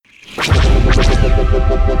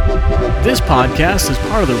This podcast is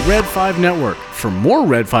part of the Red 5 Network. For more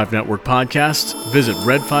Red 5 Network podcasts, visit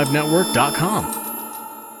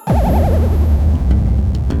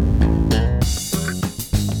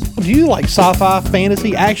red5network.com. Do you like sci-fi,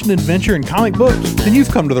 fantasy, action, adventure, and comic books? Then you've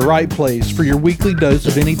come to the right place for your weekly dose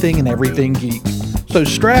of anything and everything geek. So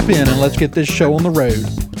strap in and let's get this show on the road.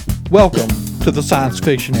 Welcome to the Science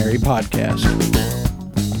Fictionary Podcast.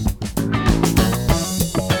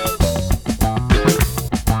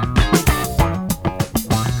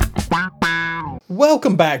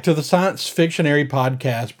 Welcome back to the Science Fictionary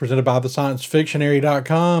Podcast, presented by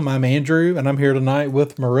thesciencefictionary.com. I'm Andrew, and I'm here tonight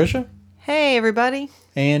with Marisha. Hey, everybody.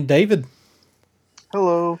 And David.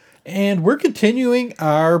 Hello. And we're continuing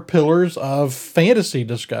our Pillars of Fantasy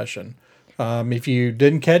discussion. If you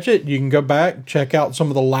didn't catch it, you can go back, check out some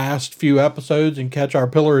of the last few episodes and catch our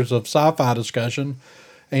Pillars of Sci-Fi discussion.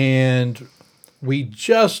 And we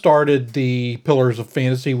just started the Pillars of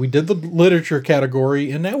Fantasy. We did the literature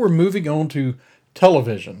category, and now we're moving on to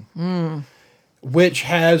television, which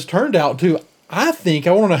has turned out to, I want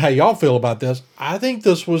to know how y'all feel about this. I think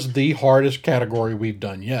this was the hardest category we've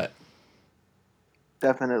done yet.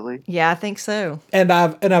 Definitely. Yeah, I think so. And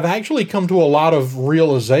I've actually come to a lot of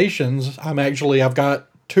realizations. I've got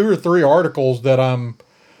 2 or 3 articles that I'm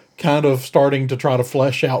kind of starting to try to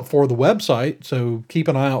flesh out for the website, so keep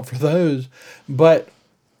an eye out for those. But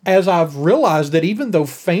as I've realized that even though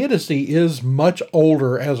fantasy is much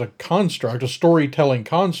older as a construct, a storytelling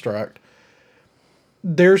construct,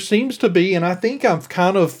 there seems to be, and I think I've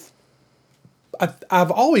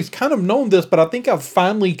always kind of known this, but I think I've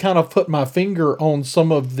finally kind of put my finger on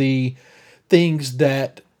some of the things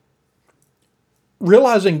that,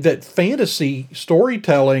 realizing that fantasy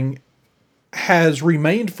storytelling has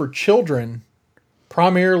remained for children,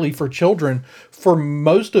 primarily for children, for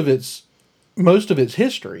most of its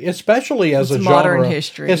history, especially as a modern genre,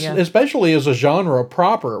 history, especially as a genre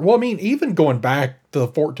proper. Well, I mean, even going back to the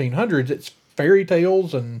 1400s, it's fairy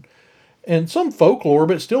tales and some folklore,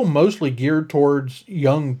 but still mostly geared towards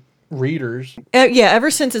young readers.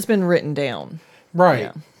 Ever since it's been written down. Right.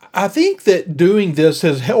 Yeah. I think that doing this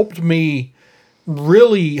has helped me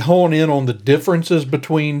really hone in on the differences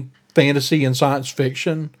between fantasy and science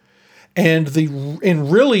fiction, and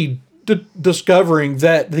really discovering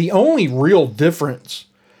that the only real difference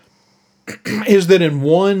is that in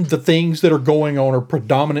one, the things that are going on are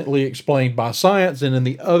predominantly explained by science, and in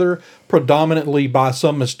the other, predominantly by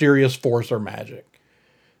some mysterious force or magic.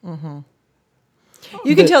 Mm-hmm.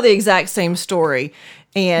 You can tell the exact same story,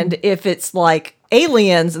 and if it's like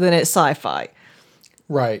aliens, then it's sci-fi.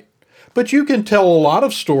 Right. But you can tell a lot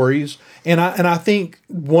of stories, and I think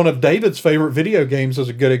one of David's favorite video games is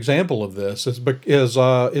a good example of this, is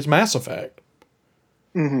Mass Effect.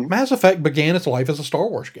 Mm-hmm. Mass Effect began its life as a Star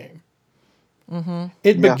Wars game. Mm-hmm.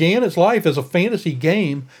 It began its life as a fantasy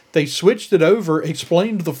game. They switched it over,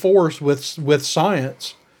 explained the Force with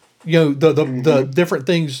science. You know, the different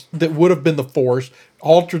things that would have been the Force,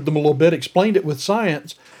 altered them a little bit, explained it with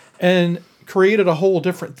science, and created a whole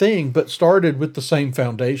different thing, but started with the same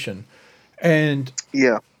foundation. And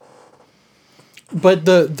yeah. But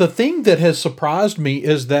the thing that has surprised me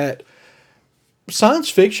is that science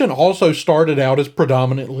fiction also started out as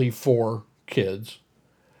predominantly for kids.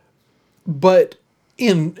 But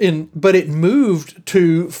it moved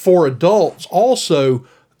to for adults also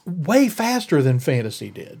way faster than fantasy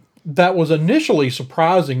did. That was initially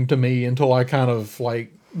surprising to me until I kind of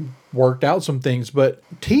worked out some things. But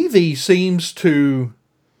TV seems to,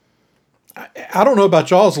 I don't know about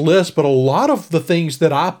y'all's list, but a lot of the things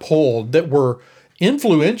that I pulled that were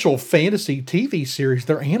influential fantasy TV series,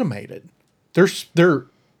 they're animated. They're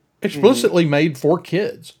explicitly made for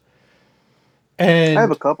kids. And I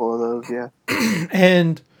have a couple of those, yeah.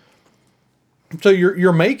 And so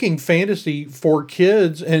you're making fantasy for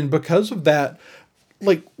kids, and because of that,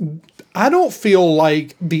 I don't feel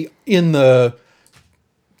like in the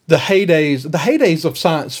heydays of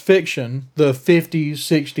science fiction, the 50s,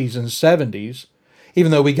 60s, and 70s, even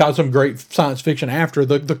though we got some great science fiction after,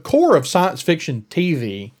 the core of science fiction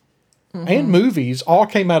TV and movies all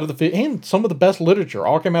came out of and some of the best literature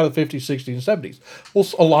all came out of the 50s, 60s, and 70s. Well,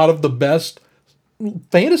 a lot of the best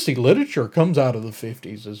fantasy literature comes out of the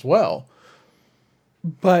 50s as well.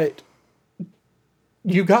 But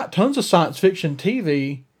you got tons of science fiction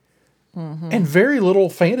TV and very little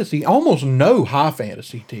fantasy, almost no high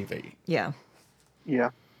fantasy TV. Yeah.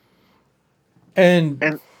 Yeah.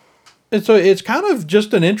 And so it's kind of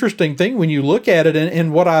just an interesting thing when you look at it.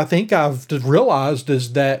 And what I think I've realized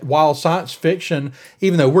is that while science fiction,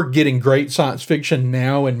 even though we're getting great science fiction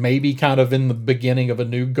now and maybe kind of in the beginning of a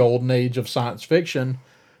new golden age of science fiction,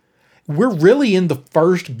 we're really in the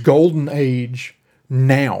first golden age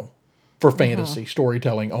now for fantasy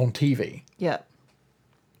storytelling on TV. Yep.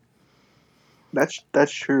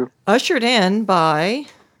 That's true. Ushered in by.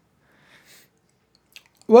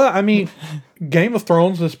 Well, I mean, Game of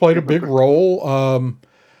Thrones has played a big role,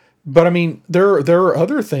 but I mean, there are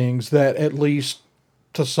other things that, at least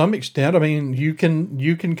to some extent, I mean, you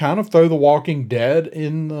can kind of throw The Walking Dead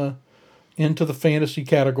into the fantasy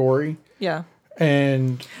category. Yeah.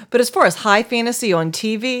 But as far as high fantasy on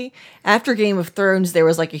TV, after Game of Thrones, there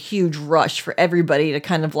was like a huge rush for everybody to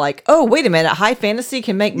kind of like, oh, wait a minute, high fantasy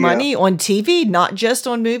can make money on TV, not just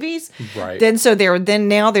on movies. Right. Then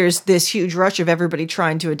now there's this huge rush of everybody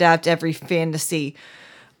trying to adapt every fantasy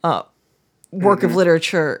work of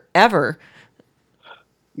literature ever.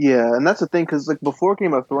 Yeah, and that's the thing, because like before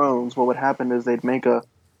Game of Thrones, what would happen is they'd make a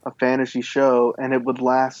fantasy show, and it would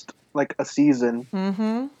last like a season.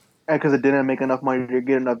 Mm-hmm. Because it didn't make enough money to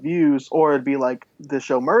get enough views, or it'd be like the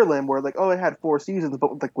show Merlin, where like, oh, it had 4 seasons,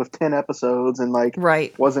 but like with 10 episodes, and like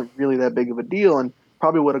wasn't really that big of a deal, and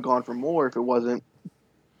probably would have gone for more if it wasn't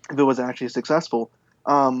actually successful.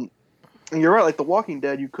 And you're right, like The Walking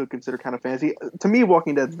Dead, you could consider kind of fantasy. To me,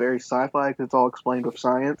 Walking Dead's very sci-fi because it's all explained with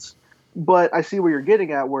science. But I see where you're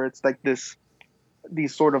getting at, where it's like these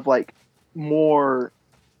sort of like more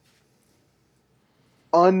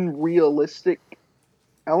unrealistic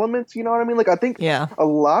elements, you know what I mean? Like, I think a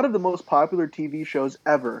lot of the most popular TV shows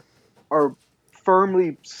ever are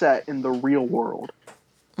firmly set in the real world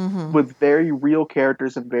with very real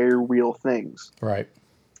characters and very real things. Right.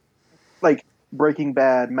 Like Breaking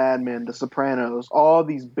Bad, Mad Men, The Sopranos, all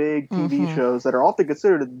these big TV shows that are often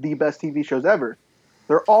considered the best TV shows ever.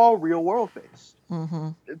 They're all real world based.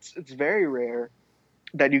 It's very rare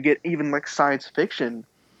that you get even like science fiction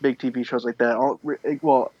big TV shows like that.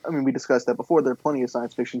 Well, I mean, we discussed that before. There are plenty of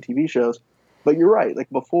science fiction TV shows, but you're right. Like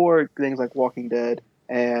before things like Walking Dead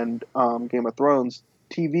and Game of Thrones,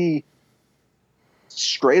 TV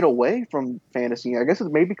strayed away from fantasy. I guess it's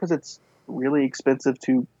maybe because it's really expensive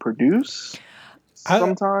to produce.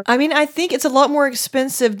 Sometimes. I mean, I think it's a lot more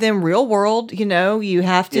expensive than real world. You know, you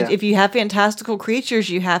have to if you have fantastical creatures,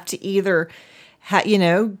 you have to either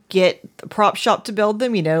get a prop shop to build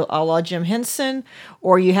them, a la Jim Henson,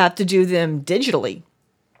 or you have to do them digitally.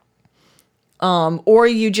 Or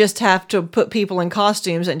you just have to put people in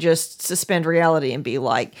costumes and just suspend reality and be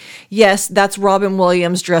like, yes, that's Robin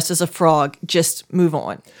Williams dressed as a frog. Just move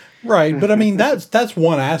on. Right. But I mean, that's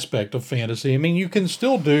one aspect of fantasy. I mean, you can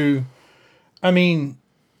still do,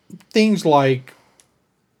 things like,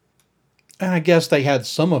 and I guess they had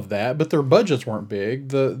some of that, but their budgets weren't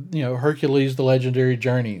big. Hercules, The Legendary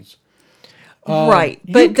Journeys. Right.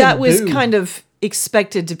 But that was kind of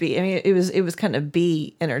expected to be. I mean, it was kind of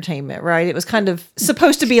B entertainment, right? It was kind of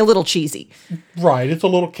supposed to be a little cheesy. Right. It's a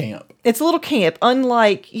little camp.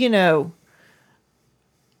 Unlike,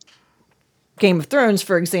 Game of Thrones,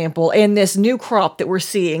 for example, and this new crop that we're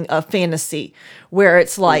seeing of fantasy, where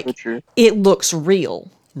it's like, it looks real.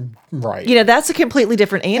 Right. That's a completely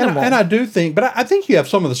different animal. And I do think, but I think you have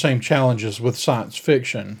some of the same challenges with science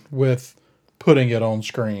fiction, with putting it on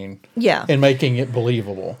screen. Yeah. And making it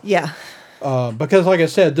believable. Yeah. Because, like I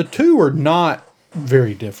said, the two are not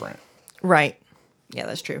very different. Right. Yeah,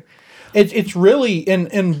 that's true. It's really,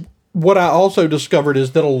 and what I also discovered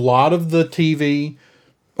is that a lot of the TV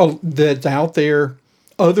that's out there,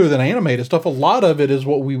 other than animated stuff, a lot of it is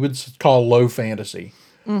what we would call low fantasy.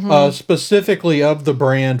 Specifically of the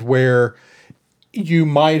brand where you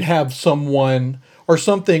might have someone or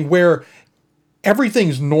something where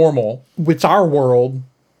everything's normal. It's our world.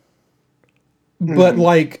 But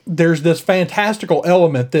like there's this fantastical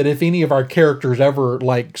element that if any of our characters ever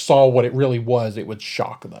like saw what it really was, it would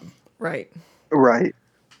shock them. Right. Right.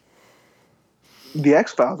 The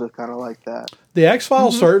X-Files is kind of like that. The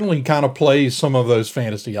X-Files certainly kind of plays some of those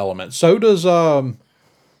fantasy elements. So does the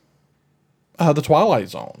Twilight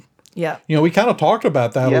Zone. Yeah. We kind of talked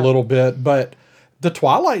about that a little bit, but the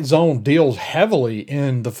Twilight Zone deals heavily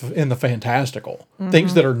in the fantastical.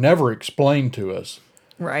 Things that are never explained to us.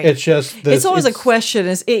 Right. It's just that it's always a question.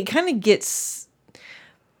 It kind of gets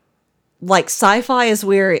like sci-fi is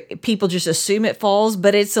where people just assume it falls,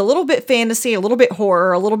 but it's a little bit fantasy, a little bit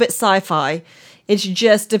horror, a little bit sci-fi. It's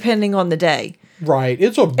just depending on the day.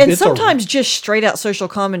 Right. Sometimes just straight out social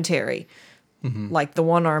commentary. Like the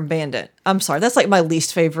One-Armed Bandit. I'm sorry, that's like my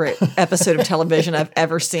least favorite episode of television I've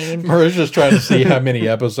ever seen. Maria's just trying to see how many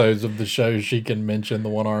episodes of the show she can mention the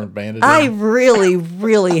One-Armed Bandit. I really,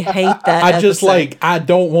 really hate that episode. I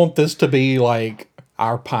don't want this to be like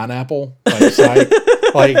our pineapple site.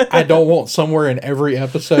 Like, I don't want somewhere in every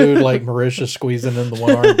episode like Marisha squeezing in the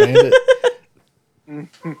One-Armed Bandit.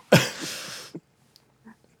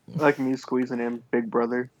 Like me squeezing in Big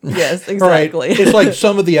Brother. Yes, exactly. Right. It's like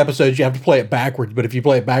some of the episodes you have to play it backwards, but if you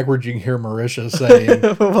play it backwards, you can hear Marisha saying,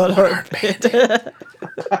 What heartbeat.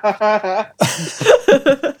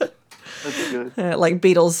 That's good. Like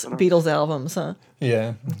Beatles albums, huh?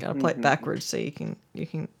 yeah. Gotta play it backwards so you can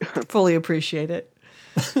fully appreciate it.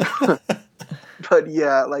 But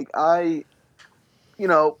yeah, like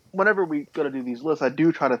whenever we go to do these lists, I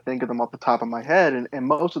do try to think of them off the top of my head, and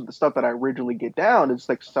most of the stuff that I originally get down is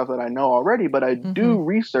like stuff that I know already, but I do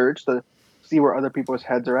research to see where other people's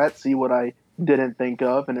heads are at, see what I didn't think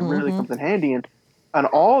of, and it really comes in handy. And on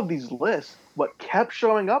all of these lists, what kept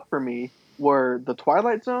showing up for me were The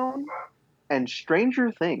Twilight Zone and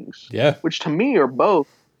Stranger Things. Yeah. Which to me are both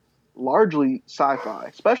largely sci-fi,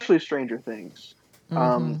 especially Stranger Things.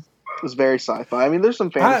 It's very sci-fi. I mean, there's some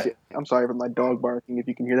fantasy. I'm sorry for my dog barking if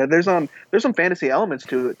you can hear that. There's some fantasy elements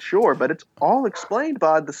to it, sure, but it's all explained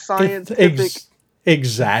by the scientific.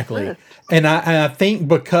 Exactly. And I think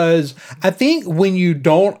when you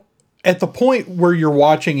don't, at the point where you're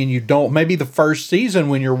watching and you don't, maybe the first season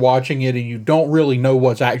when you're watching it and you don't really know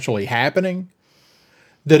what's actually happening,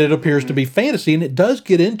 that it appears to be fantasy. And it does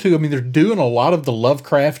get into, I mean, they're doing a lot of the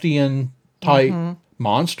Lovecraftian type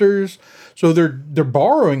monsters. So they're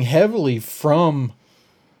borrowing heavily from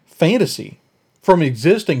fantasy, from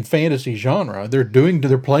existing fantasy genre.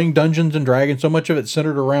 They're playing Dungeons and Dragons. So much of it's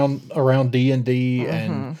centered around D&D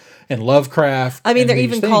and Lovecraft. I mean, they're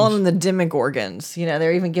even calling them the Demogorgons.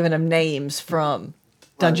 They're even giving them names from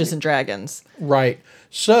Dungeons and Dragons. Right.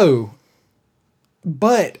 So,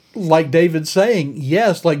 but like David's saying,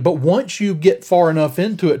 yes, but once you get far enough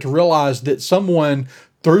into it to realize that someone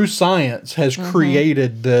through science has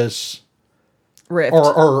created this rift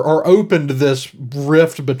or opened this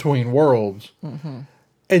rift between worlds,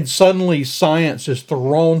 and suddenly science is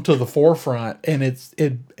thrown to the forefront,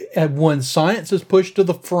 and when science is pushed to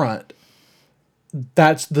the front,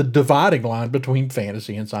 that's the dividing line between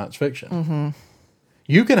fantasy and science fiction.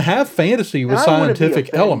 You can have fantasy with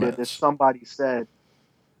scientific elements. If somebody said,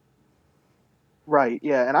 right,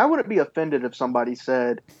 yeah, and I wouldn't be offended if somebody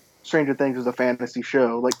said Stranger Things is a fantasy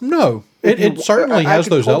show. Like, no, it certainly has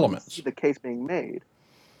those elements. See the case being made.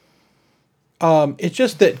 It's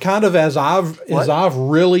just that kind of as I've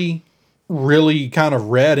really, really kind of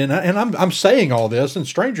read, and I'm saying all this, and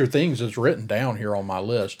Stranger Things is written down here on my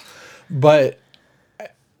list, but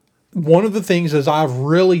one of the things is I've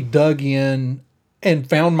really dug in and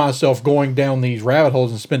found myself going down these rabbit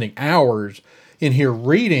holes and spending hours in here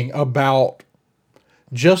reading about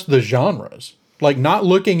just the genres. Like, not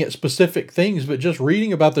looking at specific things, but just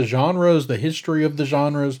reading about the genres, the history of the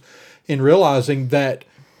genres, and realizing that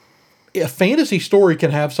a fantasy story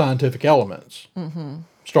can have scientific elements.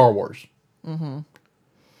 Star Wars.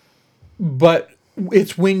 But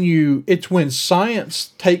it's when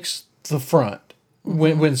science takes the front,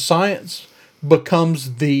 when science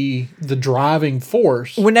becomes the driving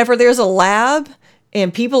force. Whenever there's a lab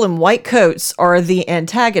and people in white coats are the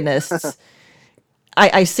antagonists,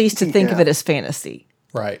 I cease to think of it as fantasy.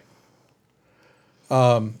 Right.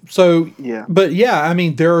 Yeah. But yeah, I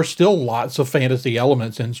mean, there are still lots of fantasy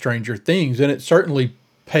elements in Stranger Things, and it certainly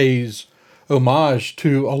pays homage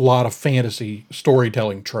to a lot of fantasy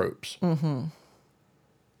storytelling tropes.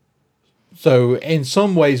 So in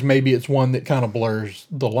some ways, maybe it's one that kind of blurs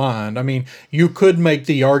the line. I mean, you could make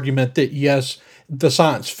the argument that, yes, the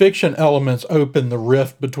science fiction elements open the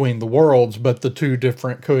rift between the worlds, but the two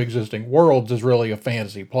different coexisting worlds is really a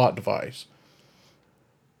fantasy plot device.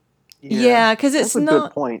 Yeah, because it's not a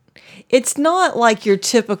good point. It's not like your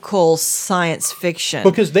typical science fiction.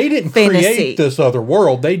 Because they didn't create this other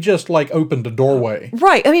world. They just opened a doorway.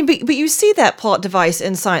 Right. I mean, but you see that plot device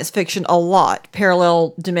in science fiction a lot.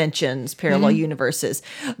 Parallel dimensions, parallel universes.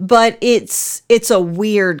 But it's a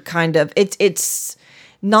weird kind of, it's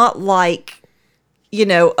not like,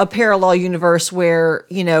 a parallel universe where,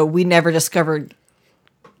 we never discovered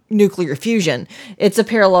nuclear fusion. It's a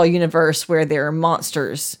parallel universe where there are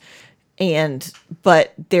monsters,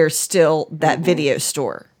 but there's still that video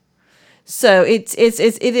store. So it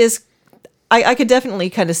is. I could definitely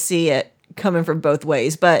kind of see it coming from both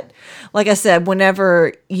ways. But like I said,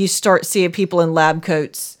 whenever you start seeing people in lab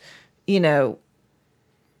coats, and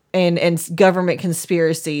government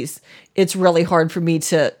conspiracies, it's really hard for me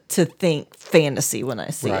to think fantasy when I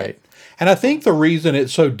see it. And I think the reason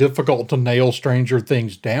it's so difficult to nail Stranger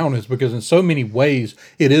Things down is because in so many ways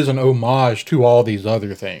it is an homage to all these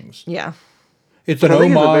other things. Yeah. It's an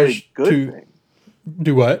homage to... Thing.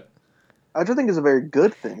 Do what? I just think it's a very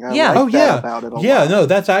good thing. I Yeah. like that about it a lot. No,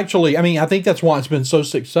 that's actually, I mean, I think that's why it's been so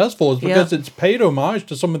successful is because it's paid homage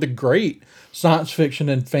to some of the great science fiction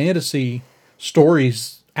and fantasy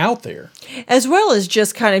stories out there. As well as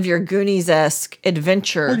just kind of your Goonies-esque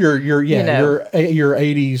adventure. Or your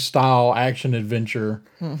 80s style action adventure,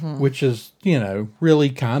 which is, really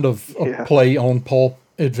kind of a play on pulp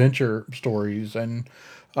adventure stories. And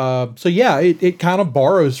it kind of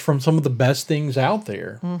borrows from some of the best things out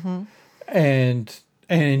there. And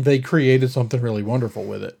they created something really wonderful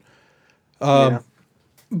with it.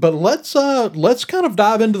 But let's kind of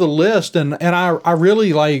dive into the list, and I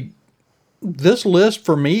really like this list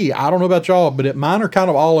for me. I don't know about y'all, but mine are kind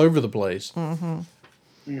of all over the place.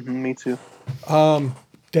 Me too.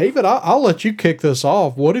 David, I'll let you kick this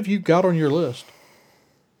off. What have you got on your list?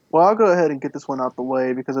 Well, I'll go ahead and get this one out the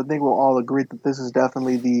way because I think we'll all agree that this is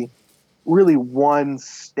definitely the really one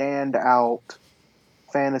standout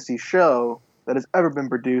fantasy show that has ever been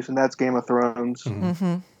produced, and that's Game of Thrones.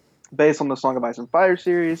 Based on the Song of Ice and Fire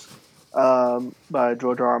series by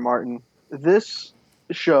George R.R. Martin. This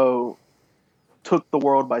show took the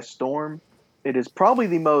world by storm. It is probably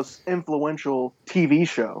the most influential TV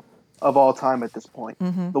show of all time at this point.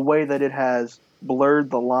 The way that it has blurred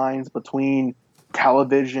the lines between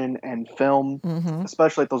television and film,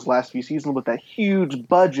 especially those last few seasons with that huge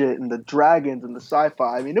budget and the dragons and the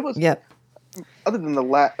sci-fi. I mean, it was... Other than the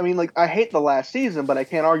last... I mean, like, I hate the last season, but I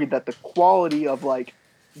can't argue that the quality of, like,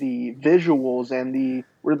 the visuals and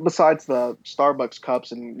besides the Starbucks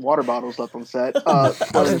cups and water bottles left on set,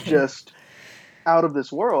 was just out of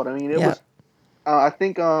this world. I mean, it was... I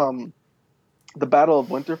think the Battle of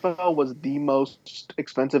Winterfell was the most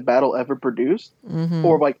expensive battle ever produced,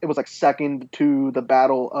 or like it was like second to the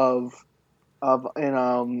Battle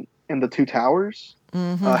in the Two Towers,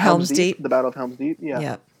 Helm's Deep, the Battle of Helm's Deep.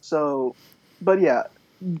 So, but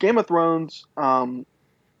Game of Thrones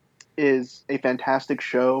is a fantastic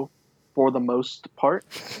show for the most part.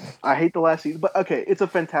 I hate the last season, but okay, it's a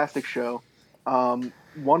fantastic show.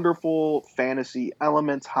 Wonderful fantasy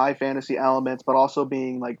elements, high fantasy elements, but also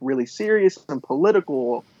being like really serious and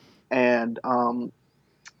political and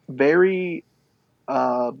very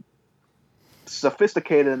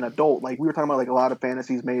sophisticated and adult. Like we were talking about, like a lot of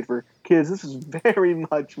fantasies made for kids. This is very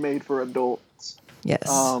much made for adults. Yes.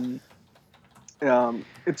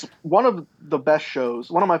 It's one of the best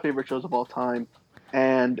shows, one of my favorite shows of all time,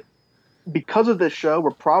 and because of this show,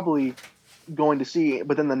 we're probably going to see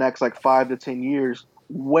within the next like 5 to 10 years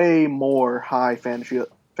way more high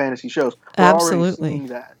fantasy shows. We're Absolutely already seeing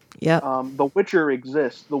that. The Witcher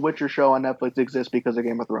exists. The Witcher show on Netflix exists because of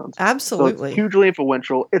Game of Thrones. Absolutely. So it's hugely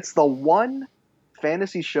influential. It's the one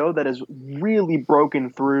fantasy show that has really broken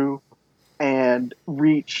through and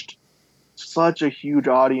reached such a huge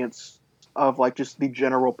audience of like just the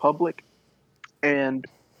general public, and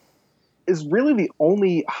is really the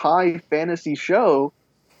only high fantasy show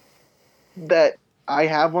that I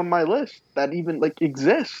have on my list that even like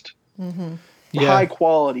exist. High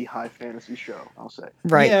quality, high fantasy show, I'll say.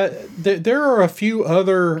 Right. Yeah, there are a few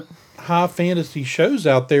other high fantasy shows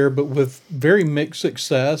out there, but with very mixed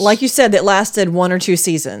success. Like you said, that lasted 1 or 2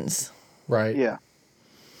 seasons. Right. Yeah.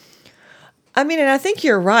 I mean, and I think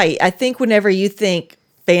you're right. I think whenever you think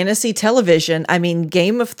fantasy television, I mean,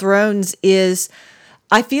 Game of Thrones is...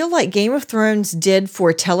 I feel like Game of Thrones did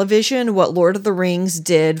for television what Lord of the Rings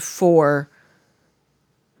did for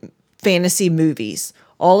fantasy movies.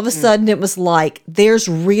 All of a sudden, it was like, there's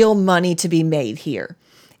real money to be made here.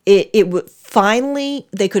 It would finally,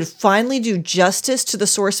 they could finally do justice to the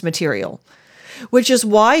source material, which is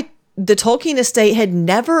why the Tolkien estate had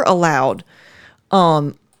never allowed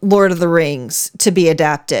Lord of the Rings to be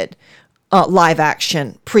adapted live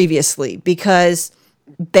action previously, because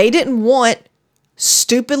they didn't want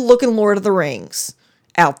stupid looking Lord of the Rings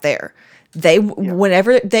out there.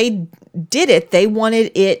 Whenever they did it, they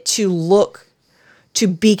wanted it to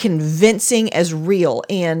be convincing as real,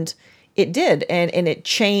 and it did, and it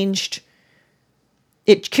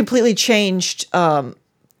completely changed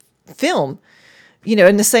film,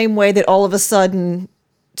 in the same way that all of a sudden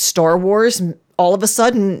Star Wars, all of a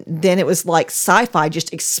sudden then it was like sci-fi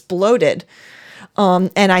just exploded,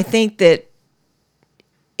 and I think that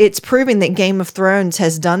it's proving that Game of Thrones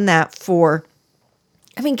has done that for...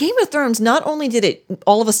 I mean, Game of Thrones, not only did it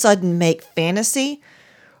all of a sudden make fantasy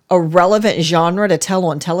a relevant genre to tell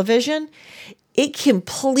on television, it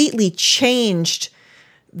completely changed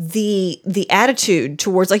the attitude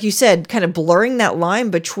towards, like you said, kind of blurring that line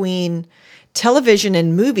between television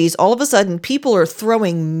and movies. All of a sudden, people are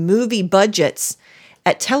throwing movie budgets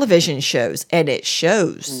at television shows, and it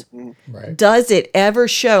shows. Right. Does it ever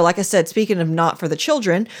show, like I said, speaking of not for the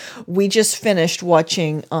children, we just finished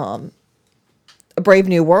watching A Brave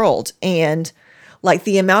New World, and like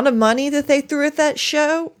the amount of money that they threw at that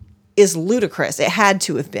show is ludicrous. It had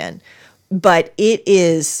to have been. But it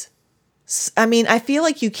is, I mean, I feel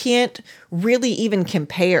like you can't really even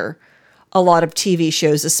compare a lot of TV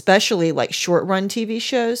shows, especially like short run TV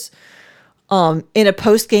shows, in a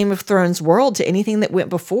post Game of Thrones world to anything that went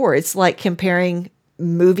before. It's like comparing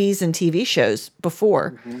movies and TV shows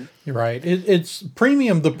before. Mm-hmm. You're right. It's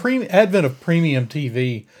premium. The advent of premium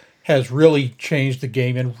TV has really changed the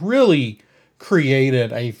game and really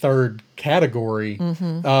created a third category.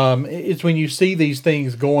 It's when you see these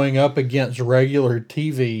things going up against regular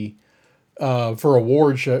TV for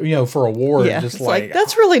award show, for awards. Yeah, it's like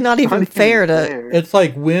that's really not even fair to. It's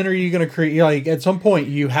like, when are you going to create? Like, at some point,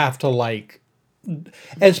 you have to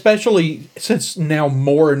especially since now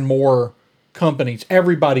more and more companies,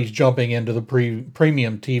 everybody's jumping into the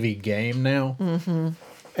premium TV game now.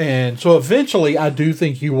 And so eventually, I do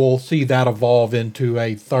think you will see that evolve into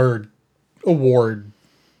a third award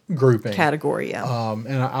grouping Category, yeah.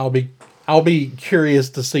 And I'll be curious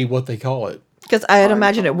to see what they call it. Because I'd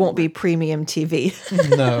imagine it won't be premium TV.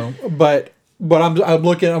 No, but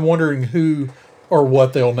I'm wondering who or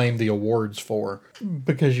what they'll name the awards for,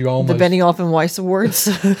 because you almost The Benioff and Weiss Awards.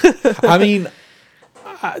 I mean,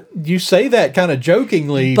 you say that kind of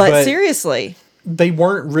jokingly, but seriously, they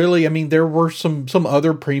weren't really. I mean, there were some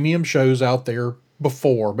other premium shows out there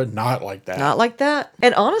before, but not like that. Not like that.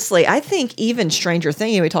 And honestly, I think even Stranger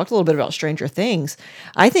Things, we talked a little bit about Stranger Things.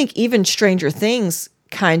 I think even Stranger Things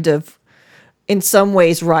kind of, in some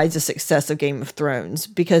ways, rides the success of Game of Thrones,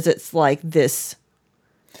 because it's like this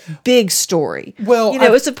big story. Well,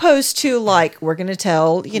 as opposed to like, we're going to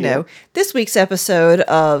tell, this week's episode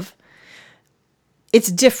of,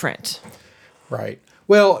 it's different. Right.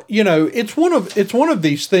 Well, it's one of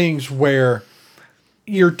these things where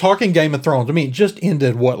you're talking Game of Thrones. I mean, it just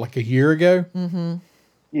ended, like a year ago? Mm-hmm.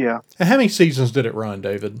 Yeah. And how many seasons did it run,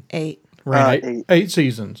 David? 8. Right. 8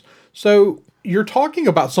 seasons. So you're talking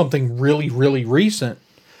about something really, really recent.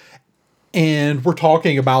 And we're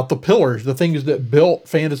talking about the pillars, the things that built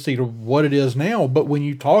fantasy to what it is now. But when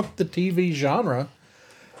you talk the TV genre,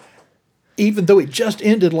 even though it just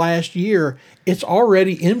ended last year, it's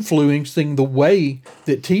already influencing the way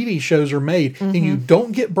that TV shows are made. And you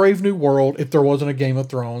don't get Brave New World if there wasn't a Game of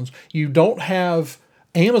Thrones. You don't have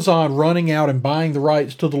Amazon running out and buying the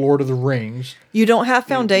rights to The Lord of the Rings. You don't have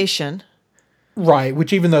Foundation. Right,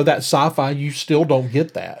 which even though that's sci-fi, you still don't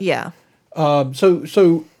get that. Yeah.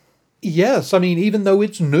 So yes, I mean, even though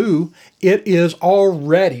it's new, it is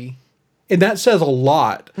already, and that says a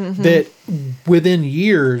lot, that within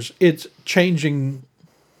years, it's changing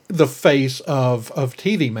the face of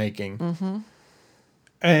TV making.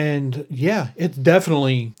 And yeah, it's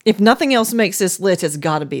definitely... If nothing else makes this list, it's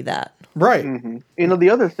got to be that. Right. The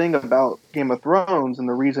other thing about Game of Thrones, and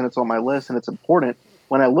the reason it's on my list and it's important,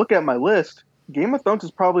 when I look at my list, Game of Thrones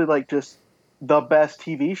is probably like just the best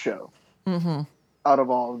TV show out of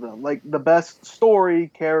all of them. Like the best story,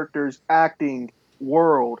 characters, acting,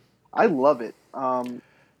 world. I love it.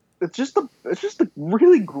 It's just a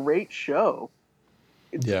really great show.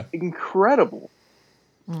 It's incredible.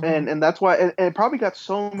 And that's why, and it probably got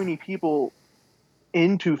so many people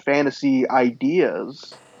into fantasy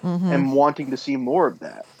ideas and wanting to see more of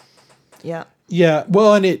that. Yeah. Yeah.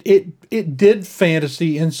 Well, and it did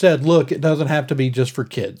fantasy and said, look, it doesn't have to be just for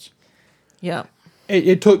kids. Yeah.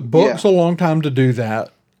 It took books a long time to do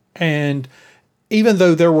that. And even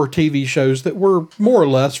though there were TV shows that were more or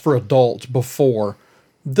less for adults before,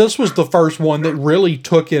 this was the first one that really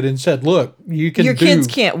took it and said, look, your kids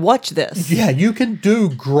can't watch this. Yeah, you can do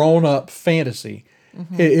grown-up fantasy.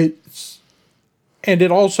 And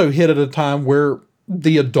it also hit at a time where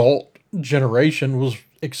the adult generation was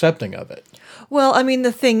accepting of it. Well, I mean,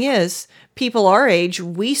 the thing is, people our age,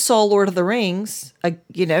 we saw Lord of the Rings,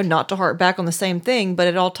 not to harp back on the same thing, but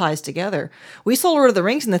it all ties together. We saw Lord of the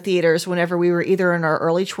Rings in the theaters whenever we were either in our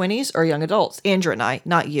early 20s or young adults. Andrew and I,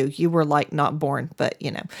 not you. You were like not born, but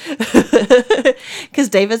because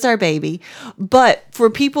David's our baby. But for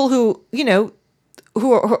people who,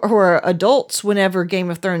 who are adults whenever Game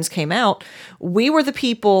of Thrones came out, we were the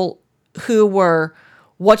people who were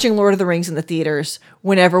watching Lord of the Rings in the theaters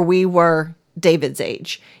whenever we were David's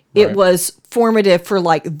age. Right. It was formative for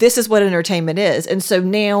like, this is what entertainment is. And so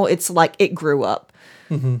now it's like it grew up.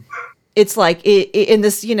 It's like in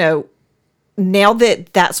this, now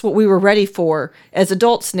that's what we were ready for as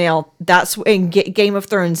adults now, that's when Game of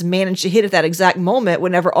Thrones managed to hit at that exact moment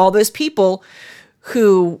whenever all those people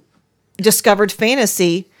who discovered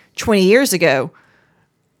fantasy 20 years ago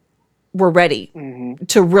we're ready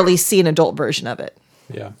to really see an adult version of it.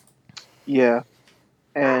 Yeah. Yeah.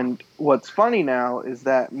 And what's funny now is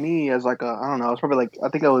that me as like I don't know, I was probably like, I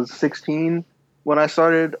think I was 16 when I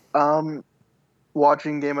started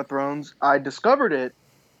watching Game of Thrones. I discovered it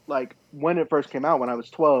like when it first came out when I was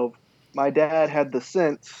 12. My dad had the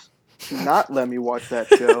sense to not let me watch that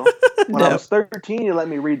show. When I was 13, he let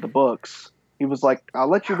me read the books. He was like, I'll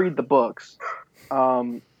let you read the books,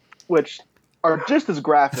 which are just as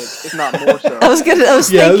graphic, if not more so. I was thinking.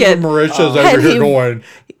 This is Marisha's over here going,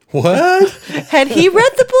 what? Had he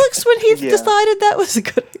read the books when he decided that was a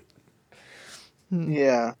good?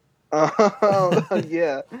 Yeah.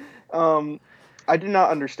 Yeah. I did not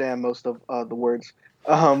understand most of the words.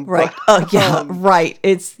 Right. Right.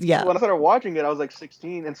 It's When I started watching it, I was like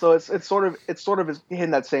 16, and so it's sort of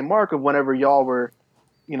hitting that same mark of whenever y'all were,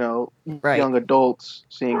 young adults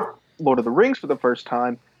seeing Lord of the Rings for the first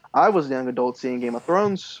time. I was a young adult seeing Game of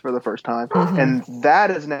Thrones for the first time, and that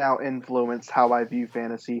has now influenced how I view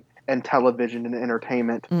fantasy and television and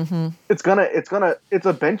entertainment. It's a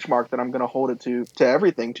benchmark that I'm gonna hold it to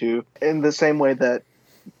everything to, in the same way that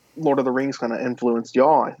Lord of the Rings kind of influenced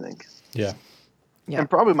y'all, I think. Yeah. And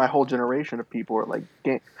probably my whole generation of people are like,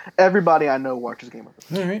 everybody I know watches Game of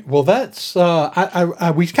Thrones. All right. Well, that's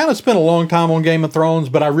we kind of spent a long time on Game of Thrones,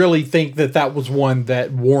 but I really think that was one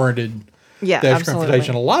that warranted the extra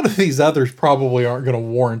conversation. A lot of these others probably aren't going to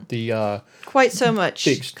warrant the quite so much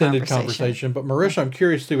the extended conversation. But Marisha, I'm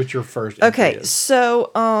curious to see what your first. Okay,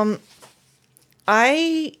 so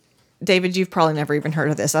David, you've probably never even heard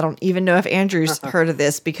of this. I don't even know if Andrew's heard of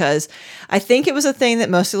this because I think it was a thing that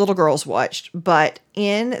most little girls watched. But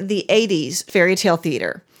in the 80s, fairy tale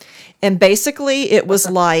theater. And basically it was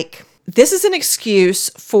like, this is an excuse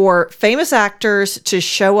for famous actors to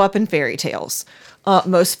show up in fairy tales.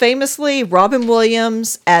 Most famously, Robin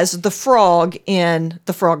Williams as the frog in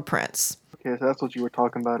The Frog Prince. Okay, so that's what you were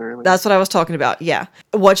talking about earlier. That's what I was talking about, yeah.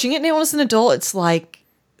 Watching it now as an adult, it's like,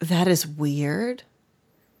 that is weird.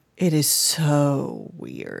 It is so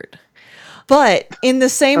weird. But in the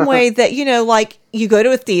same way that, like you go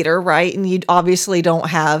to a theater, right? And you obviously don't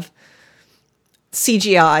have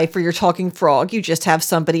CGI for your talking frog. You just have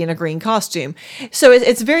somebody in a green costume. So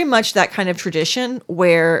it's very much that kind of tradition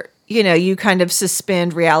where, you kind of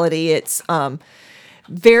suspend reality. It's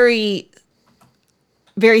very,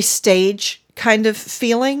 very stage kind of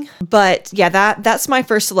feeling. But yeah, that's my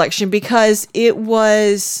first selection because it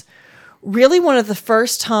was really one of the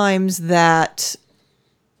first times that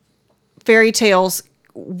fairy tales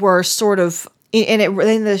were sort of, and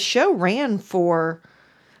the show ran for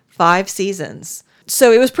 5 seasons.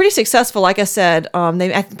 So it was pretty successful. Like I said, I'm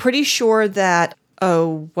pretty sure that,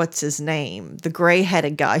 what's his name? The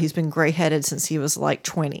gray-headed guy. He's been gray-headed since he was like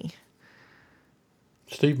 20.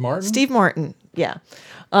 Steve Martin? Steve Martin, yeah.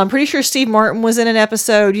 I'm pretty sure Steve Martin was in an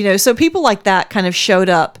episode, so people like that kind of showed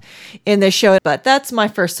up in the show. But that's my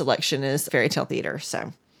first selection is fairy tale theater.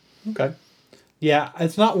 So, okay, yeah,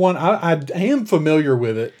 it's not one I am familiar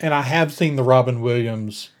with it, and I have seen the Robin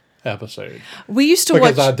Williams episode. We used to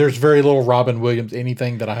watch. There's very little Robin Williams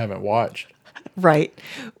anything that I haven't watched. Right,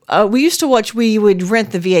 we used to watch. We would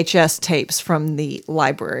rent the VHS tapes from the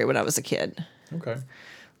library when I was a kid. Okay,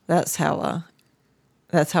 that's how.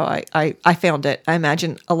 That's how I found it. I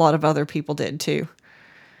imagine a lot of other people did too.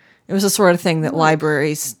 It was the sort of thing that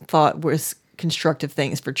libraries thought was constructive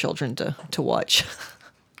things for children to watch.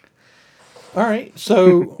 All right.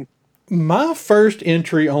 So my first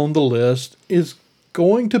entry on the list is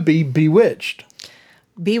going to be Bewitched.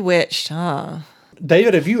 Bewitched, huh?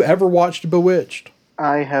 David, have you ever watched Bewitched?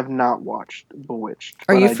 I have not watched Bewitched.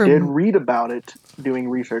 I did read about it doing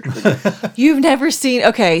research for this. You've never seen...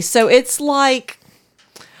 Okay, so it's like...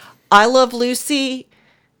 I Love Lucy,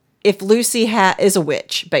 if Lucy is a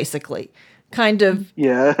witch, basically. Kind of.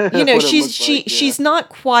 Yeah. She's not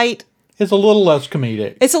quite. It's a little less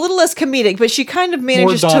comedic. It's a little less comedic, but she kind of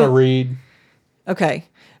manages More Donna Reed. Okay.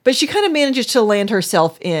 But she kind of manages to land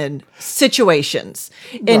herself in situations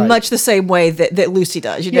in much the same way that Lucy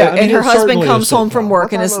does. And her husband comes home from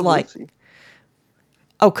work and is like, Lucy?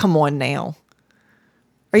 Oh, come on now.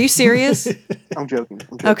 Are you serious? I'm joking.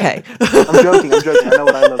 Okay. I'm joking. I know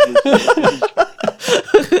what I love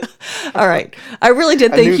Lucy. All right. I really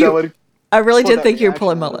did think you were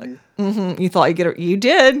pulling my leg. You thought you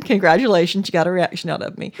did. Congratulations. You got a reaction out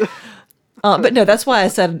of me. But no, that's why I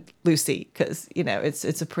said Lucy, because,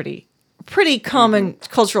 it's a pretty common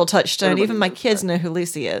cultural touchstone. Even my kids know who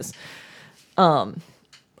Lucy is.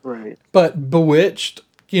 Right. But Bewitched,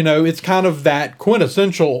 it's kind of that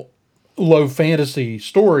quintessential low fantasy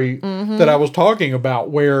story that I was talking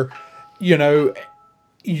about, where your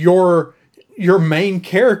main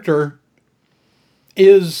character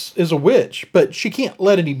is a witch, but she can't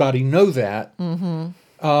let anybody know that. Mm-hmm.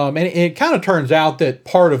 And it kind of turns out that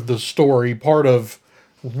part of the story, part of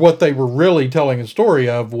what they were really telling a story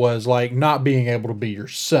of, was like not being able to be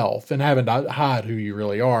yourself and having to hide who you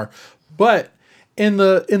really are. But in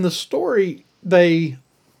the story, they,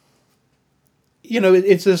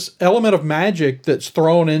 it's this element of magic that's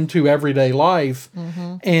thrown into everyday life,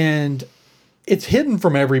 and it's hidden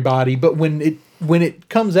from everybody. But when it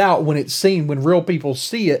comes out, when it's seen, when real people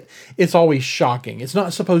see it, it's always shocking. It's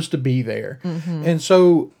not supposed to be there. And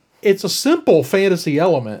so it's a simple fantasy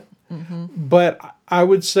element, but I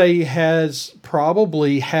would say has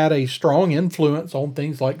probably had a strong influence on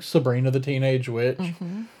things like Sabrina the Teenage Witch,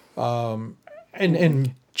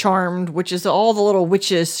 and Charmed, which is all the little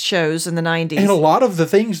witches shows in the 90s. And a lot of the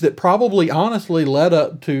things that probably honestly led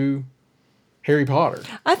up to Harry Potter.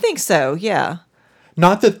 I think so, yeah.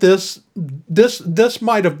 Not that this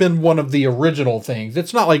might have been one of the original things.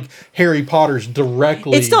 It's not like Harry Potter's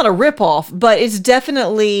directly... It's not a ripoff, but it's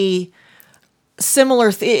definitely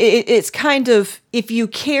similar. It's kind of, if you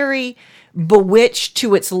carry Bewitched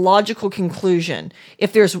to its logical conclusion,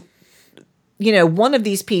 if there's, one of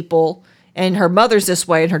these people... and her mother's this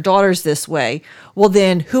way and her daughter's this way, well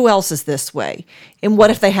then who else is this way? And what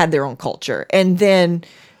if they had their own culture? And then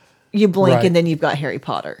you blink Right. and then you've got Harry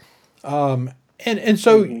Potter. And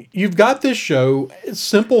so you've got this show, it's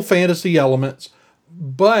simple fantasy elements,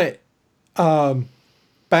 but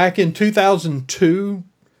back in 2002,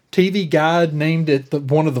 TV Guide named it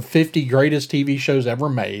one of the 50 greatest TV shows ever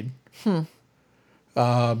made.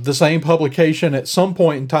 The same publication at some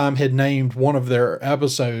point in time had named one of their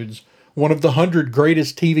episodes one of the 100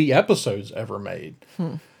 greatest TV episodes ever made.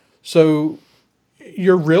 So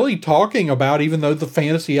you're really talking about, even though the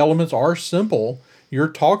fantasy elements are simple, you're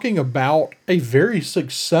talking about a very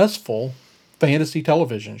successful fantasy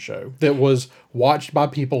television show that was watched by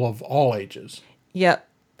people of all ages. Yep.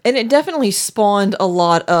 And it definitely spawned a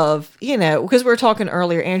lot of, because we were talking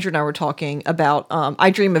earlier, Andrew and I were talking about I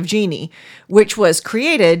Dream of Jeannie, which was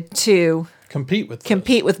created to compete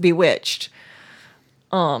with Bewitched.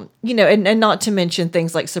 And not to mention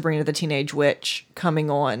things like Sabrina the Teenage Witch coming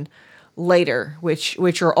on later,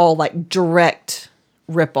 which are all like direct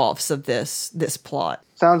ripoffs of this plot.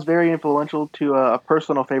 Sounds very influential to a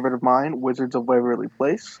personal favorite of mine, Wizards of Waverly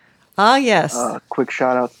Place. Ah, yes. Quick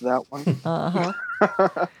shout out to that one.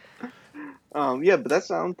 Yeah, but that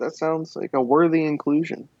sounds like a worthy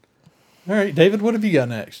inclusion. All right, David, what have you got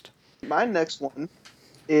next? My next one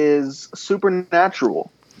is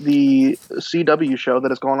Supernatural, the CW show that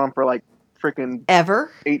has gone on for like freaking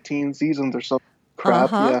ever 18 seasons or some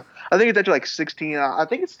crap. Yeah, I think it's actually like 16. I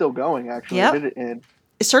think it's still going. Actually, yep.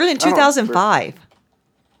 It started in 2005.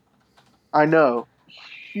 I know,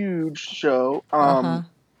 huge show.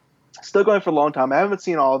 Still going for a long time. I haven't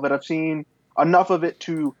seen all of it. I've seen enough of it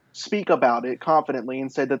to speak about it confidently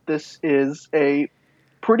and say that this is a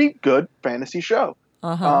pretty good fantasy show.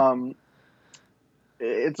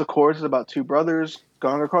 It's about two brothers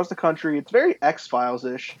going across the country. It's very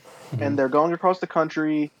X-Files-ish, and they're going across the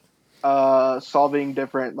country, solving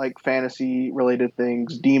different like fantasy-related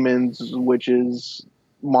things, demons, witches,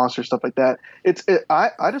 monsters, stuff like that.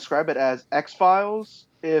 I describe it as X-Files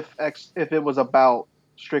if it was about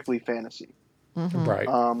strictly fantasy.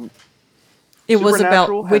 Right. It was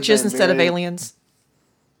about witches instead of aliens.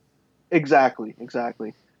 Exactly.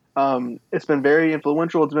 It's been very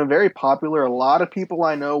influential. It's been very popular. A lot of people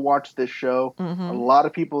I know watch this show. A lot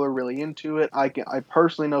of people are really into it. I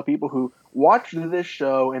personally know people who watched this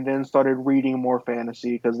show and then started reading more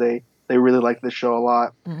fantasy because they really like this show a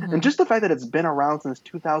lot. And just the fact that it's been around since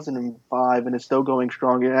 2005 and it's still going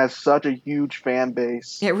strong. It has such a huge fan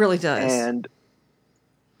base. It really does. And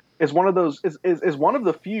it's one of those. Is one of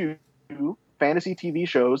the few fantasy TV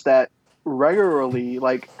shows that regularly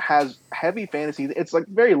like has heavy fantasy. It's like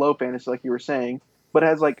very low fantasy, like you were saying, but it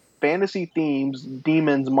has like fantasy themes,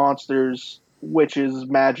 demons, monsters, witches,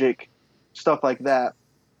 magic, stuff like that,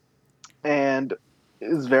 and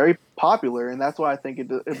is very popular. And that's why I think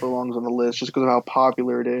it belongs on the list, just because of how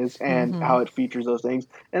popular it is and how it features those things.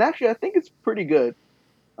 And actually, I think it's pretty good.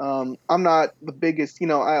 I'm not the biggest,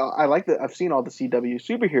 I like that. I've seen all the CW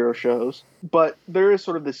superhero shows, but there is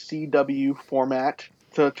sort of the CW format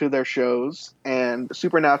to their shows, and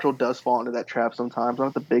Supernatural does fall into that trap sometimes. I'm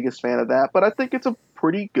not the biggest fan of that, but I think it's a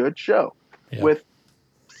pretty good show with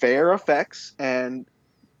fair effects, and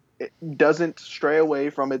it doesn't stray away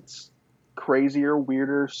from its crazier,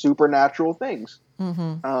 weirder, supernatural things.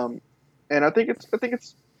 And I think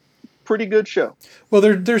it's pretty good show. Well,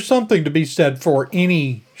 there's something to be said for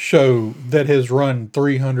any show that has run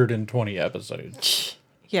 320 episodes.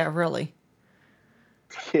 Yeah, really.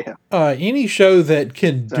 Yeah, Any show that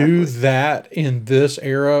can do exactly. that in this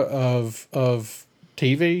era of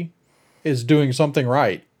TV is doing something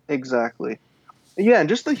right. Exactly. Yeah, and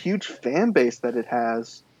just the huge fan base that it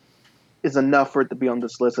has is enough for it to be on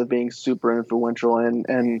this list of being super influential.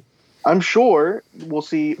 And I'm sure we'll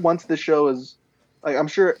see once the show is like I'm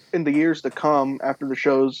sure in the years to come after the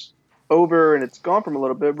show's over and it's gone from a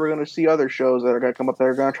little bit, we're going to see other shows that are going to come up that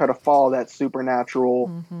are going to try to follow that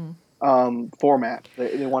supernatural format.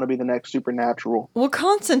 They want to be the next supernatural. Well,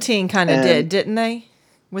 Constantine kind of And did, didn't they?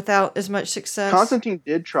 Without as much success. Constantine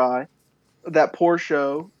did try. That poor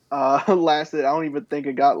show lasted. I don't even think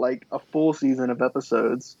it got like a full season of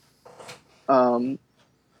episodes. Um,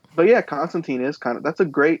 but yeah, Constantine is kind of that's a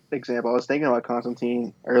great example. I was thinking about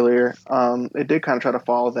Constantine earlier. It did kind of try to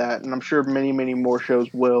follow that, and I'm sure many more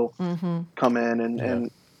shows will come in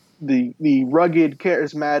and the rugged,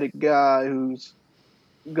 charismatic guy who's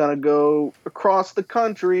gonna go across the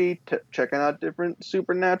country checking out different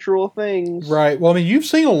supernatural things. Right. Well, I mean, you've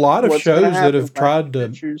seen a lot of What's gonna shows that happen? have tried to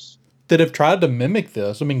Adventures. mimic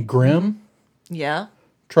this. I mean, Grimm Yeah.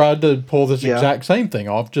 tried to pull this Yeah. exact same thing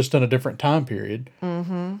off, just in a different time period.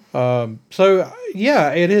 So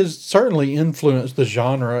yeah, it has certainly influenced the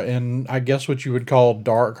genre, and I guess what you would call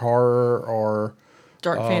dark horror or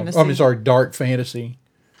Dark fantasy. I mean, sorry, dark fantasy,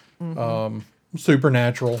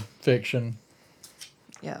 supernatural fiction.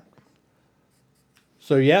 Yeah.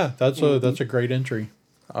 So yeah, that's a great entry.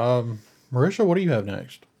 Marisha, what do you have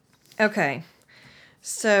next? Okay.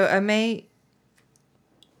 So I may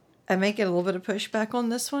get a little bit of pushback on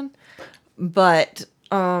this one, but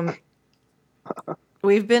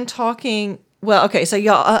we've been talking. Well, okay, so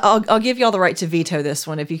y'all, I'll give y'all the right to veto this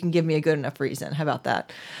one if you can give me a good enough reason. How about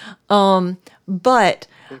that? But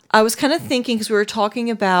I was kind of thinking because we were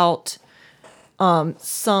talking about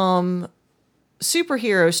some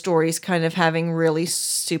superhero stories kind of having really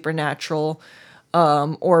supernatural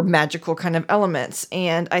or magical kind of elements.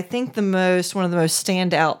 And I think one of the most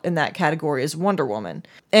standout in that category is Wonder Woman.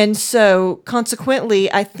 And so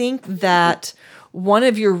consequently, I think that one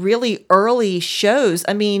of your really early shows,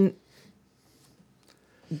 I mean,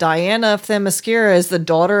 Diana of Themyscira is the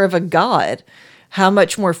daughter of a god. How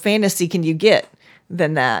much more fantasy can you get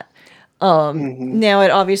than that? Now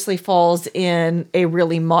it obviously falls in a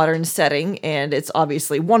really modern setting, and it's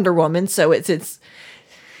obviously Wonder Woman, so it's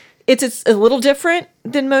a little different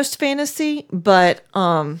than most fantasy, but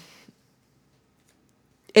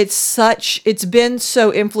it's been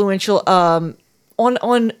so influential.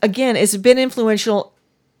 It's been influential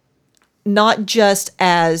not just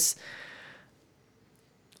as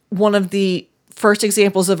one of the first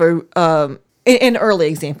examples of an early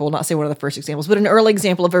example, not say one of the first examples, but an early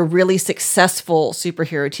example of a really successful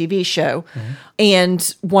superhero TV show,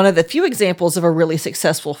 and one of the few examples of a really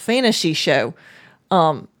successful fantasy show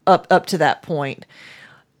up to that point.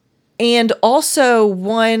 And also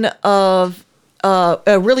one of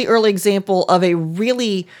a really early example of a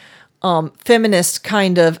really feminist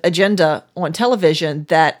kind of agenda on television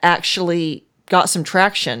that actually got some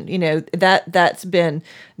traction. You know, that's been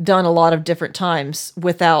done a lot of different times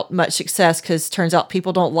without much success because turns out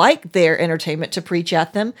people don't like their entertainment to preach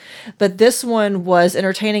at them. But this one was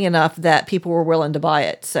entertaining enough that people were willing to buy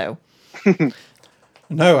it. So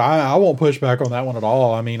No, I won't push back on that one at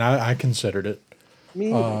all. I mean, I considered it.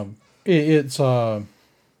 Me either. It's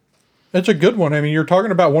a good one. I mean, you're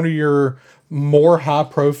talking about one of your more high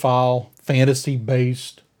profile fantasy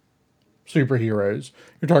based superheroes.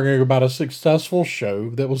 You're talking about a successful show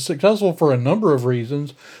that was successful for a number of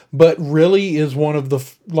reasons, but really is one of the,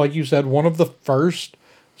 like you said, one of the first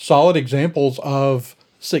solid examples of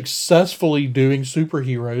successfully doing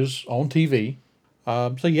superheroes on TV.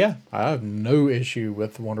 So yeah, I have no issue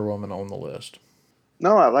with Wonder Woman on the list.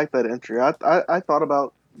 No, I like that entry. I thought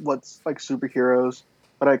about what's like superheroes,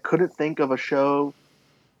 but I couldn't think of a show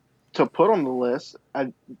to put on the list.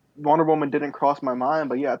 Wonder Woman didn't cross my mind,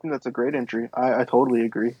 but yeah, I think that's a great entry. I totally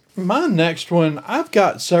agree. My next one, I've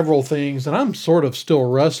got several things, and I'm sort of still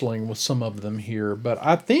wrestling with some of them here, but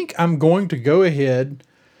I think I'm going to go ahead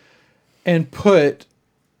and put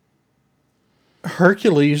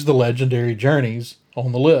Hercules: The Legendary Journeys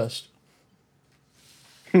on the list.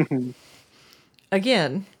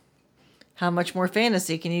 again, how much more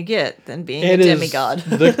fantasy can you get than being It a is demigod?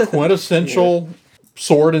 the quintessential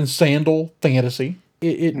sword and sandal fantasy.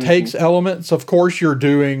 It takes elements. Of course, you're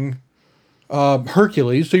doing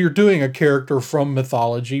Hercules, so you're doing a character from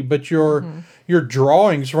mythology, but your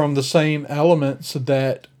drawings from the same elements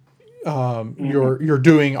that you're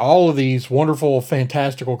doing all of these wonderful,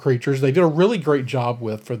 fantastical creatures. They did a really great job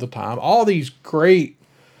with for the time. All these great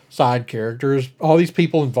side characters, all these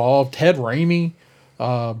people involved. Ted Raimi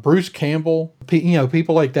Bruce Campbell,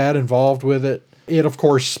 people like that involved with it. It, of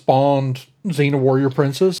course, spawned Xena Warrior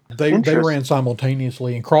Princess. They ran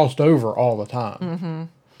simultaneously and crossed over all the time.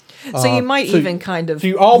 So you might even kind of So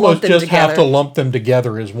you almost just together. have to lump them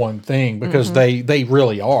together as one thing because they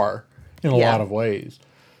really are in a lot of ways.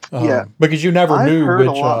 Because you never knew heard which.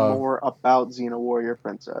 a lot more about Xena Warrior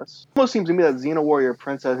Princess. It almost seems to me that Xena Warrior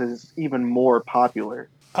Princess is even more popular.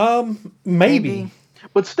 Maybe.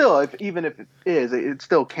 But still, even if it is, it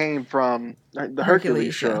still came from the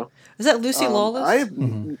Hercules show. Is that Lucy Lawless?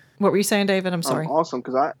 What were you saying, David? I'm sorry. Awesome,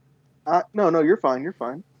 because no, you're fine. You're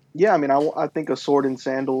fine. Yeah, I mean, I think a Sword and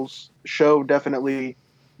Sandals show definitely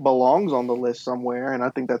belongs on the list somewhere, and I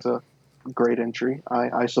think that's a great entry.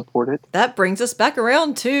 I support it. That brings us back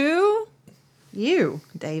around to you,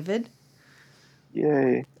 David.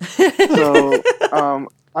 Yay. So,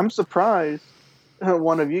 I'm surprised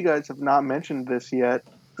one of you guys have not mentioned this yet,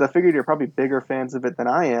 because I figured you're probably bigger fans of it than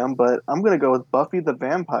I am, but I'm going to go with Buffy the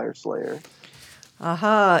Vampire Slayer.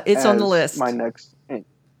 Aha, it's on the list. My next thing.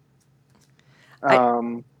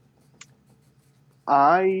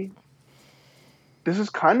 This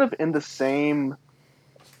is kind of in the same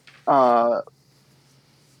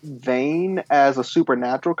vein as a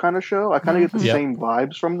Supernatural kind of show. I kind of get the same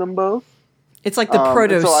vibes from them both. It's like the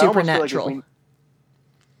proto-Supernatural.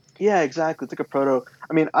 Yeah, exactly. It's like a proto.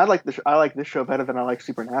 I mean, I like this show better than I like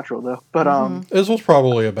Supernatural, though. But this was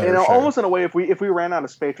probably a better show. Almost in a way, if we ran out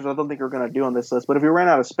of space, which I don't think we're going to do on this list, but if we ran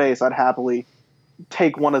out of space, I'd happily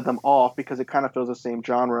take one of them off because it kind of feels the same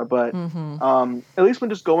genre. But at least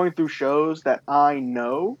when just going through shows that I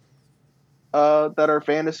know that are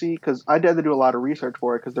fantasy, because I had to do a lot of research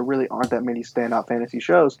for it because there really aren't that many standout fantasy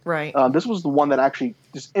shows. Right. This was the one that actually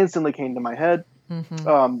just instantly came to my head.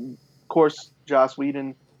 Of course, Joss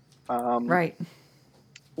Whedon. Right.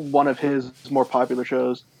 One of his more popular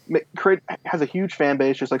shows has a huge fan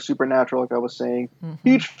base, just like Supernatural, like I was saying.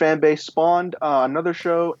 Huge fan base. Spawned another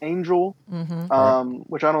show, Angel,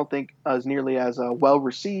 which I don't think is nearly as well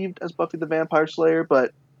received as Buffy the Vampire Slayer,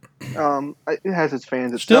 but it has its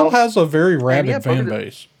fans itself. Still has a very rabid fan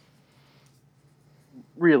base.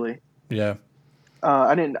 Really? Yeah.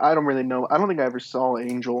 I don't really know. I don't think I ever saw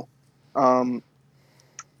Angel.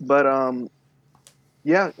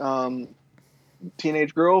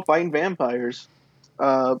 Teenage girl fighting vampires.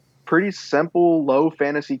 Pretty simple, low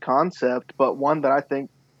fantasy concept, but one that I think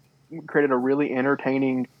created a really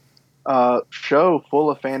entertaining show full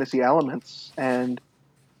of fantasy elements. And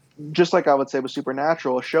just like I would say with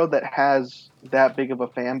Supernatural, a show that has that big of a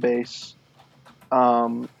fan base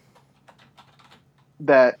that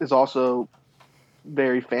is also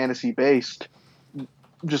very fantasy based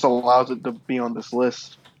just allows it to be on this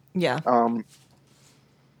list. Yeah.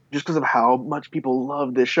 Just because of how much people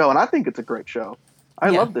love this show. And I think it's a great show. I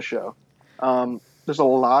love the show. There's a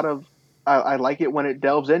lot of... I like it when it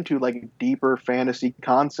delves into like deeper fantasy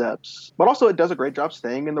concepts. But also it does a great job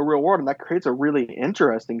staying in the real world, and that creates a really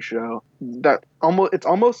interesting show. It's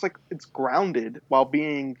almost like it's grounded while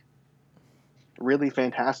being really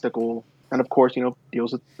fantastical. And of course,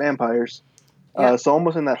 deals with vampires. So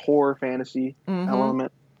almost in that horror fantasy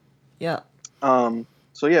element. Yeah.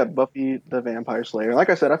 So yeah, Buffy the Vampire Slayer. Like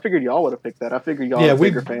I said, I figured y'all would have picked that. I figured y'all were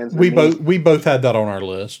bigger fans than me. We both had that on our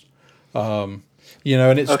list. And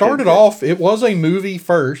it started off. It was a movie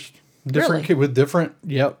first, with different.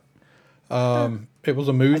 Yep. It was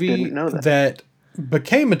a movie that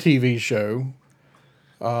became a TV show.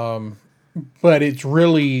 But it's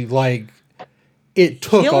really like it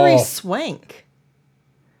took Hilary off. Swank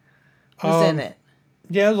was in it.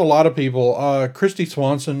 Yeah, there's a lot of people. Christy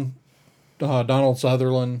Swanson. Donald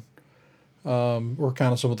Sutherland were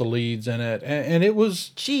kind of some of the leads in it. And it was...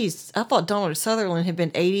 Jeez, I thought Donald Sutherland had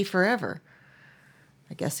been 80 forever.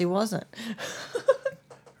 I guess he wasn't.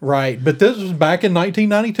 Right, but this was back in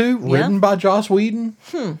 1992, written by Joss Whedon.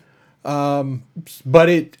 But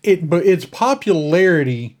its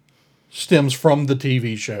popularity stems from the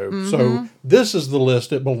TV show. So this is the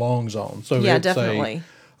list it belongs on. So yeah, it's definitely.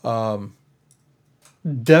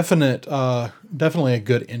 Definitely a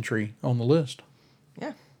good entry on the list.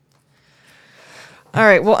 Yeah. All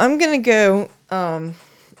right. Well, I'm going to go.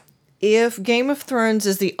 If Game of Thrones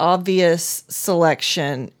is the obvious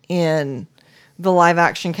selection in the live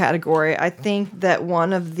action category, I think that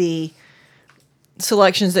one of the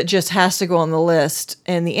selections that just has to go on the list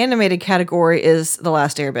in the animated category is The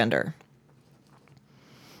Last Airbender.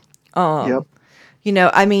 Yep.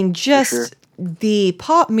 Just the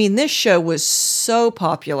pop. I mean, this show was so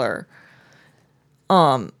popular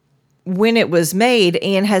when it was made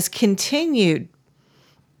and has continued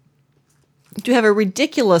to have a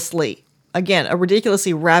ridiculously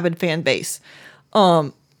rabid fan base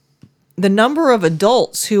the number of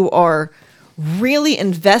adults who are really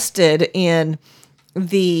invested in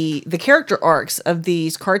the character arcs of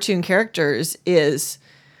these cartoon characters is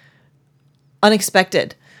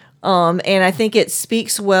unexpected. And I think it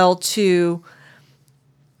speaks well to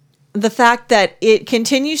the fact that it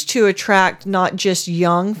continues to attract not just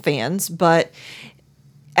young fans, but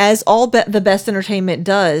as the best entertainment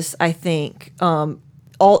does, I think,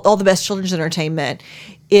 all the best children's entertainment,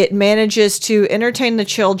 it manages to entertain the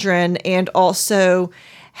children and also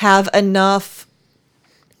have enough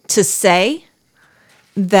to say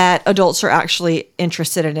that adults are actually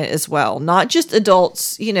interested in it as well. Not just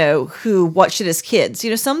adults, who watch it as kids.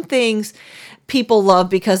 Some things people love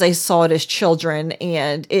because they saw it as children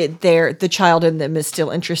and the child in them is still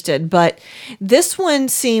interested. But this one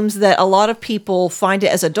seems that a lot of people find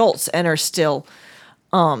it as adults and are still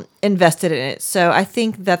invested in it. So I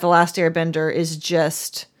think that The Last Airbender is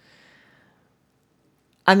just,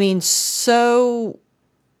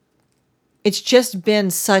 it's just been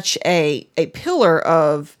such a pillar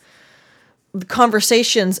of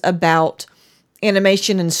conversations about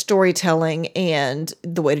animation and storytelling and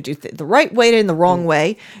the way to do the right way and the wrong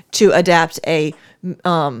way to adapt a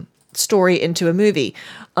story into a movie,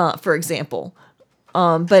 for example.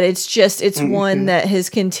 But it's one that has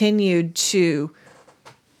continued to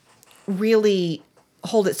really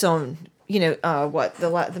hold its own.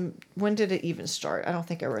 When did it even start? I don't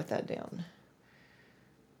think I wrote that down.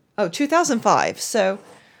 Oh, 2005. So,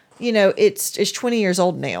 it's 20 years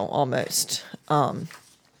old now, almost.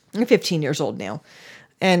 15 years old now.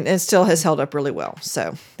 And it still has held up really well.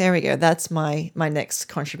 So, there we go. That's my next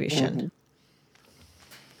contribution.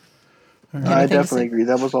 Mm-hmm. I definitely agree.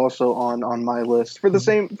 That was also on my list for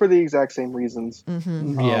the exact same reasons.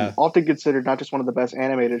 Mm-hmm. Often considered not just one of the best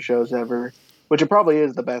animated shows ever, which it probably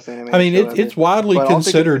is the best animated show it's widely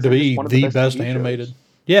considered to be the best animated. Shows.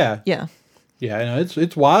 Yeah. Yeah. Yeah,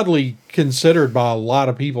 it's widely considered by a lot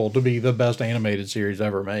of people to be the best animated series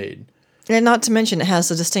ever made. And not to mention, it has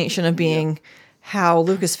the distinction of being how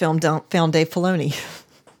Lucasfilm found Dave Filoni.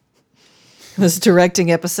 Was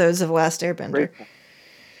directing episodes of Last Airbender. Great.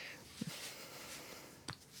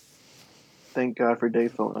 Thank God for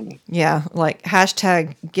Dave Filoni. Yeah, like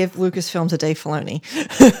hashtag give Lucasfilm to Dave Filoni.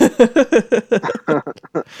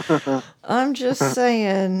 I'm just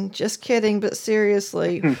saying, just kidding, but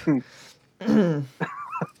seriously. All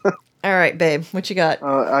right, babe, what you got?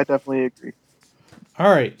 I definitely agree. All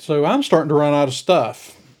right, so I'm starting to run out of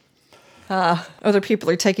stuff. Other people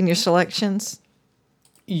are taking your selections?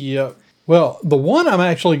 Yep. Well, the one I'm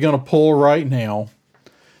actually going to pull right now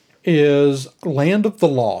is Land of the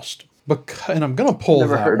Lost. And I'm going to pull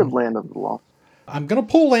Never that heard one. of Land of the Lost. I'm going to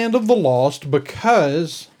pull Land of the Lost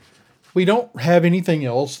because we don't have anything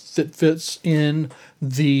else that fits in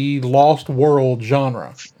the Lost World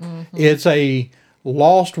genre. Mm-hmm. It's a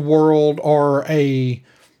Lost World or an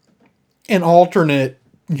alternate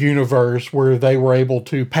universe where they were able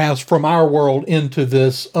to pass from our world into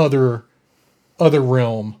this other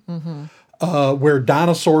realm, where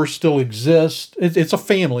dinosaurs still exist. It's a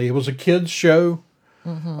family. It was a kids show,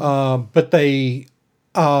 but they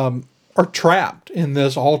are trapped in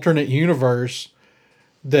this alternate universe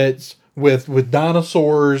that's with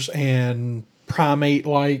dinosaurs and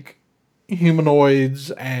primate-like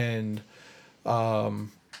humanoids and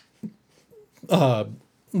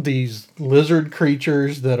these lizard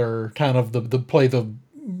creatures that are kind of the play the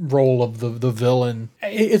role of the villain.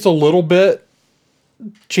 It's a little bit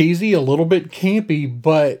cheesy, a little bit campy,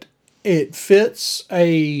 but it fits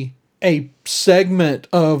a segment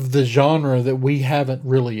of the genre that we haven't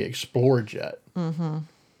really explored yet. Mm-hmm.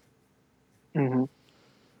 Mm-hmm.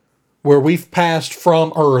 Where we've passed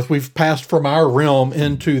from Earth, we've passed from our realm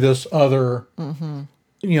into this other,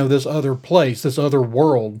 this other place, this other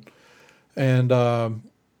world. And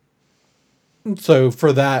so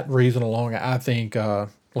for that reason alone, I think Land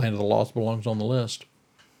of the Lost belongs on the list.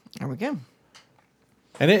 There we go.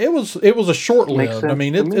 And it was a short-lived. I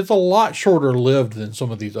mean, it's a lot shorter-lived than some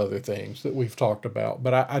of these other things that we've talked about.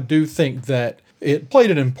 But I do think that it played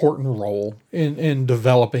an important role in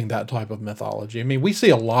developing that type of mythology. I mean, we see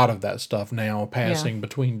a lot of that stuff now, passing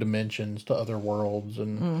between dimensions to other worlds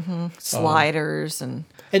and Sliders and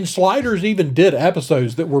Sliders even did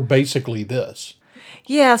episodes that were basically this.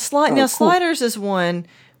 Yeah, Sliders is one.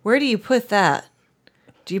 Where do you put that?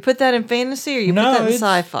 Do you put that in fantasy or you put that in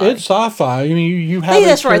sci-fi? It's sci-fi. I mean, you have. Hey,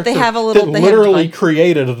 that's right. They have a little. They literally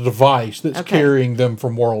created a device that's carrying them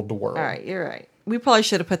from world to world. All right, you're right. We probably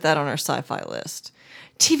should have put that on our sci-fi list.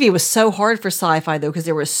 TV was so hard for sci-fi though because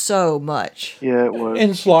there was so much. Yeah, it was.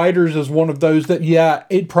 And Sliders is one of those that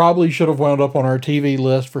it probably should have wound up on our TV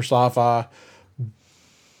list for sci-fi,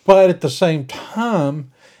 But at the same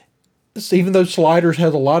time, even though Sliders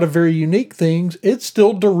has a lot of very unique things, it's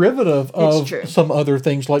still derivative of some other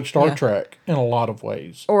things like Star Trek in a lot of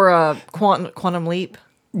ways. Or Quantum Leap.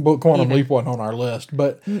 But Quantum Leap wasn't on our list.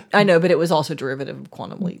 But I know, but it was also derivative of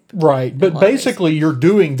Quantum Leap. Right. But basically, you're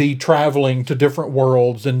doing the traveling to different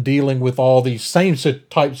worlds and dealing with all these same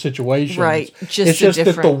type situations. Right. It's just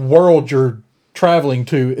that the world you're traveling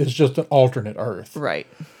to is just an alternate Earth. Right.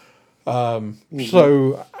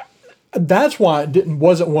 So that's why it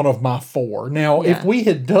wasn't one of my 4. Now, if we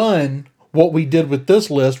had done what we did with this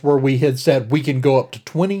list, where we had said we can go up to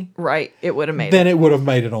 20, right, it would have made then it would have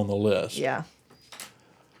made it on the list. Yeah.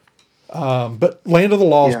 But Land of the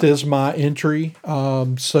Lost is my entry.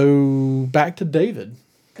 So back to David.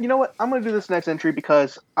 You know what? I'm going to do this next entry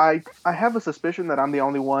because I have a suspicion that I'm the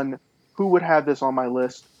only one who would have this on my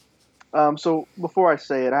list. So before I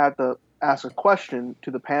say it, I have to ask a question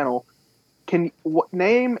to the panel. Can you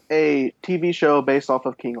name a TV show based off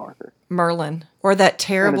of King Arthur? Merlin. Or that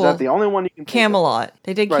terrible... And is that the only one you can Camelot.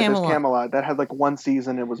 They did right, Camelot. Camelot. That had like 1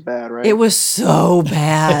 season. It was bad, right? It was so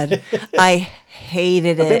bad. I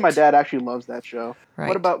hated it. I think my dad actually loves that show. Right.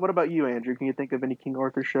 What about you, Andrew? Can you think of any King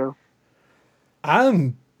Arthur show?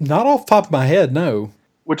 I'm not off the top of my head, no.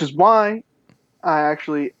 Which is why I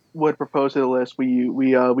actually would propose to the list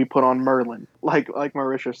we put on Merlin. Like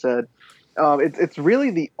Marisha said. It's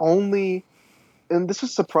really the only... And this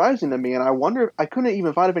is surprising to me, and I wonder, I couldn't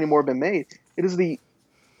even find if any more have been made. It is the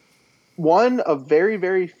one of very,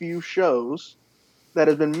 very few shows that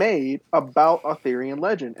has been made about Arthurian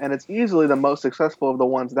legend, and it's easily the most successful of the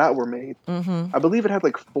ones that were made. Mm-hmm. I believe it had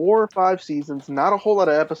like 4 or 5 seasons, not a whole lot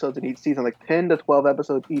of episodes in each season, like 10 to 12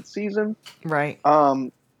 episodes each season. Right.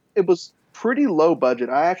 It was pretty low budget.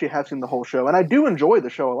 I actually have seen the whole show, and I do enjoy the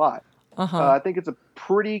show a lot. I think it's a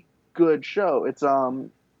pretty good show.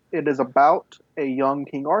 It is about a young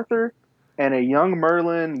King Arthur and a young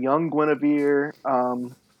Merlin, young Guinevere,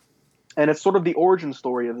 and it's sort of the origin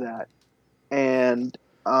story of that. And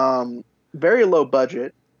very low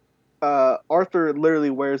budget. Arthur literally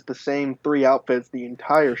wears the same 3 outfits the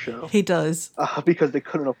entire show. He does. Because they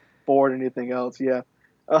couldn't afford anything else, yeah.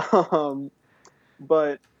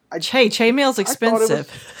 But... Chainmail's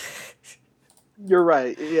expensive. You're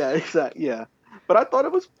right, yeah, exactly, yeah. But I thought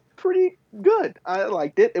it was pretty good. I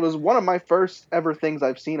liked it. It was one of my first ever things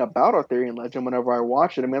I've seen about Arthurian legend whenever I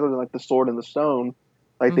watched it. I mean, other than like the Sword and the Stone,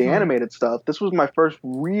 like the animated stuff. This was my first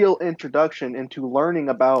real introduction into learning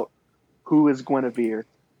about who is Guinevere,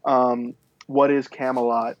 what is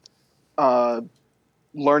Camelot,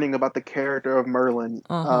 learning about the character of Merlin,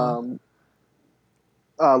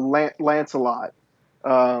 Lancelot.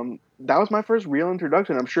 That was my first real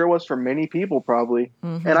introduction. I'm sure it was for many people probably.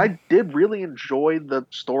 And I did really enjoy the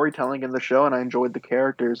storytelling in the show, and I enjoyed the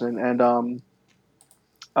characters and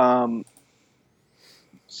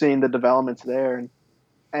seeing the developments there.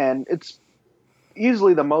 And it's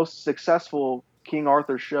easily the most successful King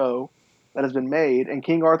Arthur show that has been made. And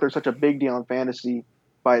King Arthur is such a big deal in fantasy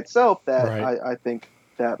by itself that I think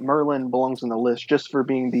that Merlin belongs on the list just for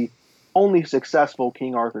being the only successful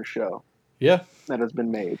King Arthur show. Yeah. That has been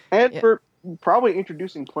made. And for probably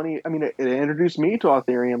introducing plenty... I mean, it introduced me to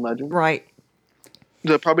Arthurian legend. Right.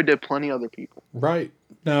 That probably did plenty other people. Right.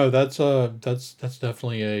 No, that's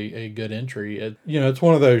definitely a good entry. It's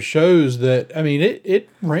one of those shows that, I mean, it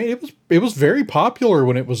was very popular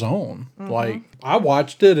when it was on. Like, I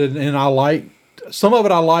watched it and I liked... Some of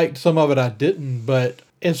it I liked, some of it I didn't. But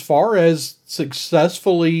as far as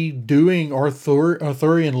successfully doing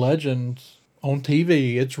Arthurian legends on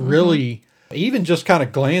TV, it's really... Even just kind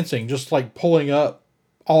of glancing, just like pulling up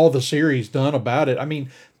all the series done about it. I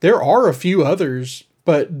mean, there are a few others,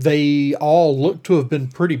 but they all look to have been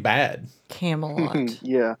pretty bad. Camelot.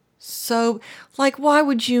 Yeah. So, like, why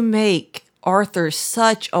would you make Arthur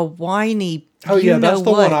such a whiny... Oh, yeah, that's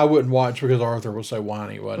the one I wouldn't watch because Arthur was so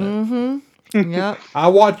whiny, wasn't it? Yep. I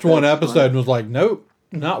watched one episode and was like, nope,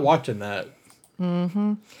 not watching that.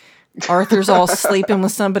 Arthur's all sleeping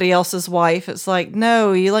with somebody else's wife. It's like,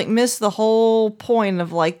 no, you like miss the whole point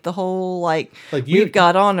of like the whole we've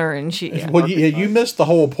got honor and she. Yeah. Well, you missed the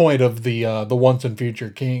whole point of the once and future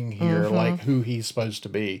king here, like who he's supposed to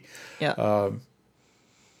be. Yeah.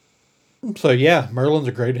 So yeah, Merlin's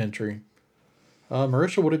a great entry.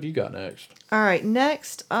 Marisha, what have you got next? All right,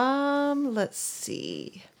 next, let's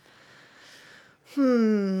see.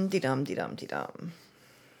 De-dum.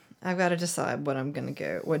 I've got to decide what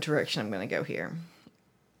direction I'm going to go here.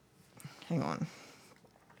 Hang on.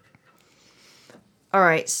 All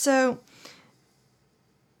right, so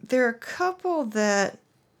there are a couple that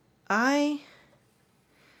I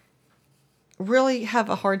really have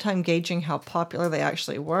a hard time gauging how popular they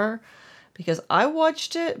actually were, because I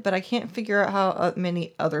watched it, but I can't figure out how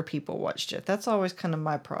many other people watched it. That's always kind of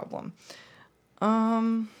my problem.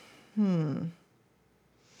 I'm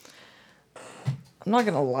not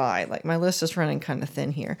gonna lie, like my list is running kind of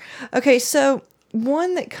thin here. Okay, so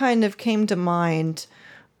one that kind of came to mind,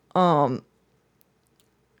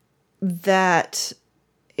 that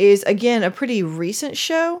is again a pretty recent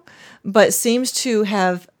show, but seems to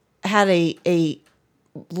have had a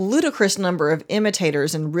ludicrous number of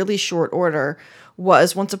imitators in really short order,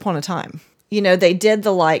 was Once Upon a Time. You know, they did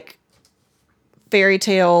the like fairy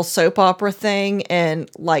tale soap opera thing, and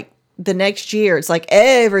like the next year it's like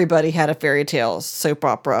everybody had a fairy tale soap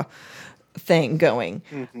opera thing going.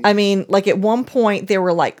 Mm-hmm. I mean, like at one point there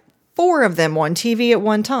were like 4 of them on TV at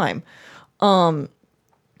one time. Some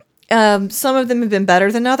of them have been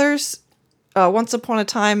better than others. Once Upon a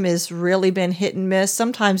Time has really been hit and miss.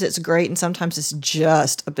 Sometimes it's great and sometimes it's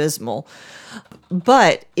just abysmal.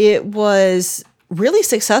 But it was really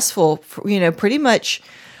successful, pretty much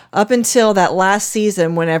up until that last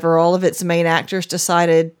season, whenever all of its main actors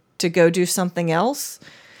decided to go do something else.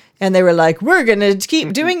 And they were like, we're going to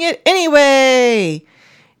keep doing it anyway.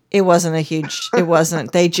 It wasn't.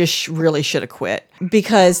 They just really should have quit,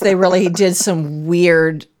 because they really did some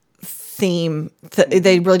weird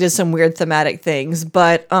they really did some weird thematic things.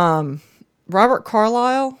 But Robert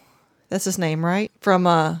Carlyle, that's his name, right? From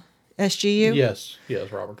SGU? Yes,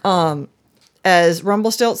 Robert Carlyle. As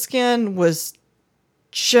Rumpelstiltskin was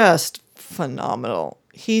just phenomenal.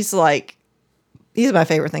 He's my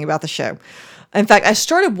favorite thing about the show. In fact, I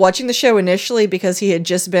started watching the show initially because he had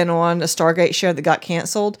just been on a Stargate show that got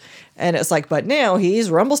canceled. And it's like, but now he's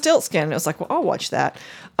Rumpelstiltskin. And it was like, well, I'll watch that.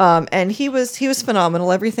 And he was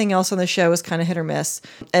phenomenal. Everything else on the show was kind of hit or miss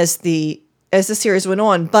as the series went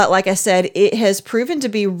on. But like I said, it has proven to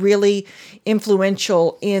be really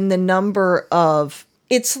influential in the number of,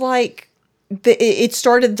 it's like, it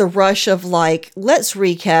started the rush of like, let's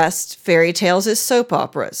recast fairy tales as soap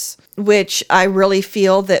operas, which I really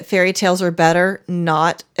feel that fairy tales are better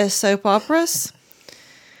not as soap operas.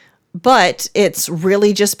 But it's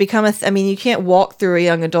really just become you can't walk through a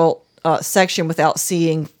young adult section without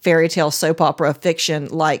seeing fairy tale soap opera fiction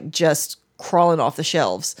like just crawling off the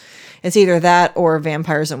shelves. It's either that or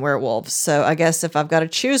vampires and werewolves. So I guess if I've got to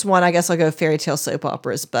choose one, I guess I'll go fairy tale soap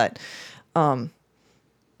operas. But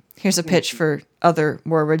here's a pitch for other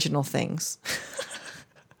more original things.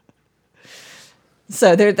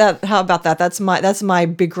 So how about that? That's my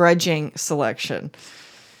begrudging selection.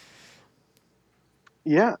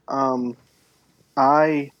 Yeah,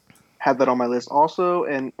 I had that on my list also,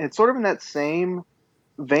 and it's sort of in that same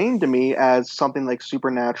vein to me as something like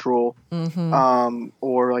Supernatural,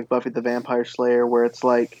 or like Buffy the Vampire Slayer, where it's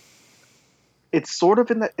like it sort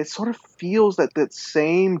of feels that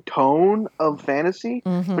same tone of fantasy,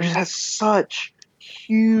 but just has such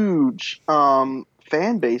huge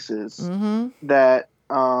fan bases that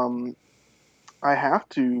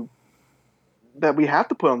we have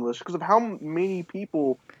to put on the list because of how many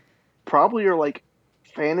people probably are like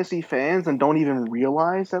fantasy fans and don't even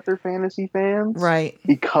realize that they're fantasy fans, right?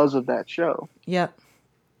 Because of that show. Yep.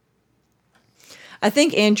 I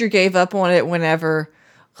think Andrew gave up on it whenever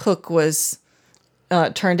Hook was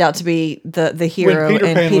turned out to be the hero,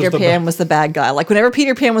 and Peter Pan was the bad guy. Like whenever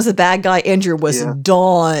Peter Pan was the bad guy, Andrew was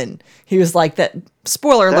done. He was like that.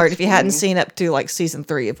 Spoiler alert! If you hadn't seen up to like season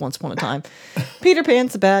 3 of Once Upon a Time, Peter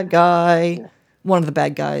Pan's the bad guy. Yeah. One of the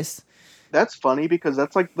bad guys. That's funny because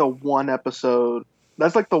that's like the one episode.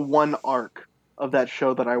 That's like the one arc of that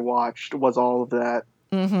show that I watched was all of that.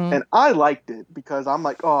 Mm-hmm. And I liked it because I'm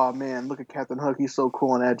like, oh man, look at Captain Hook. He's so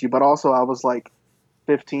cool and edgy. But also I was like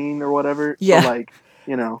 15 or whatever. Yeah. So like,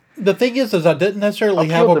 The thing is I didn't necessarily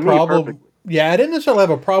have a problem. Yeah, I didn't necessarily have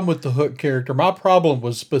a problem with the Hook character. My problem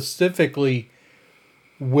was specifically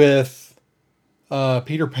with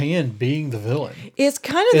Peter Pan being the villain. It's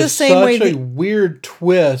kind of the same way. It's such a weird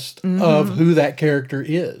twist of who that character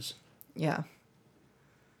is. Yeah.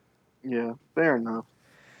 Yeah, fair enough.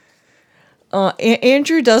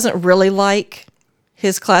 Andrew doesn't really like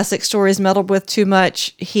his classic stories meddled with too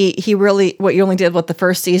much. He really, what you only did the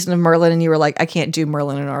first season of Merlin, and you were like, I can't do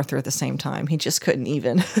Merlin and Arthur at the same time. He just couldn't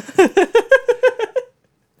even.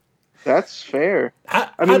 That's fair.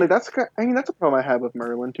 That's a problem I have with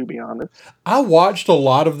Merlin, to be honest. I watched a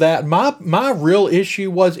lot of that. My real issue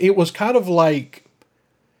was it was kind of like,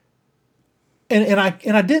 and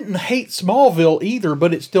I didn't hate Smallville either,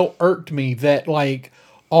 but it still irked me that like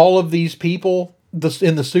all of these people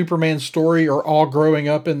in the Superman story are all growing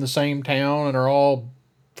up in the same town and are all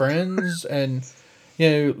friends, and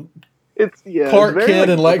Clark very, Kent like,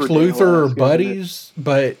 and Lex Riverdale-esque, Luthor are isn't it? buddies,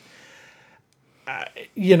 but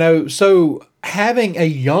so having a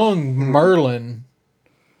young Merlin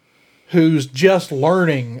who's just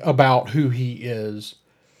learning about who he is,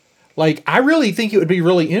 like, I really think it would be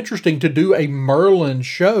really interesting to do a Merlin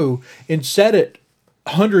show and set it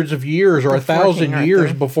hundreds of years or Before 1,000 King years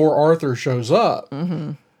Arthur. before Arthur shows up.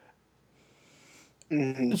 Mm-hmm.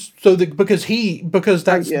 So because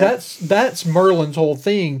that's Merlin's whole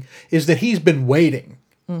thing, is that he's been waiting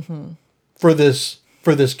for this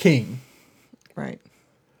king. Right.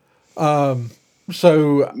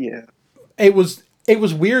 So Yeah. it was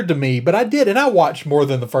weird to me, but I watched more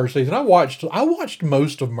than the first season. I watched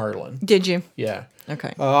most of Merlin. Did you? Yeah.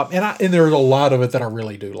 Okay. And there's a lot of it that I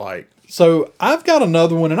really do like. So I've got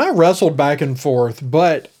another one, and I wrestled back and forth,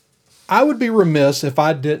 but I would be remiss if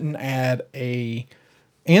I didn't add a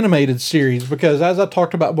animated series, because as I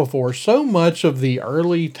talked about before, so much of the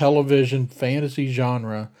early television fantasy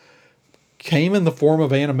genre came in the form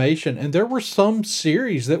of animation, and there were some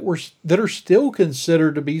series that are still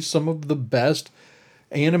considered to be some of the best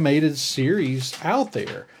animated series out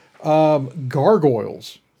there.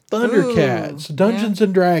 Gargoyles, Thundercats, Dungeons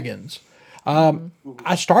and Dragons.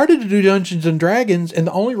 I started to do Dungeons and Dragons, and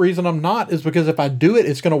the only reason I'm not is because if I do it,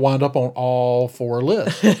 it's going to wind up on all 4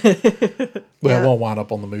 lists. Well, it won't wind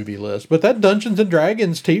up on the movie list, but that Dungeons and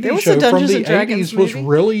Dragons TV show from the 80s was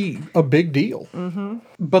really a big deal. Mm-hmm.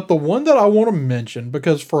 But the one that I want to mention,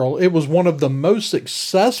 because it was one of the most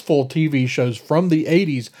successful TV shows from the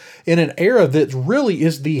 80s in an era that really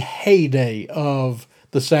is the heyday of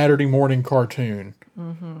the Saturday morning cartoon.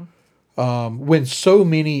 Mm-hmm. When so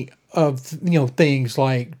many of things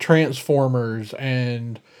like Transformers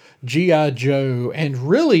and G.I. Joe and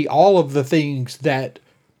really all of the things that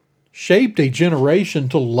shaped a generation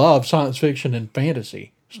to love science fiction and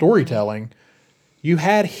fantasy storytelling, you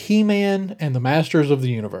had He-Man and the Masters of the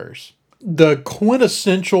Universe. The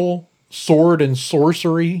quintessential sword and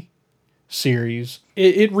sorcery series.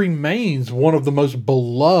 It remains one of the most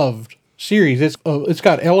beloved series. It's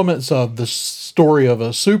got elements of the story of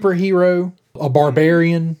a superhero, a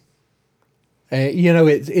barbarian.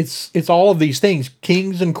 It's all of these things,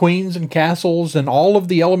 kings and queens and castles and all of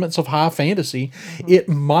the elements of high fantasy. Mm-hmm. It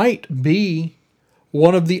might be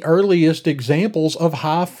one of the earliest examples of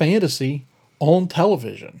high fantasy on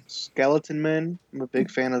television. Skeleton Men, I'm a big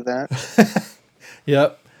fan of that.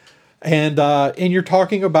 Yep. And you're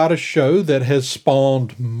talking about a show that has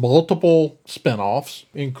spawned multiple spinoffs,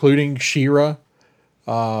 including She-Ra,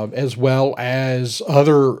 as well as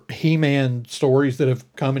other He-Man stories that have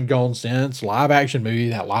come and gone since. Live action movie.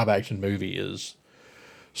 That live action movie is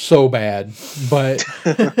so bad. But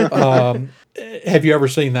have you ever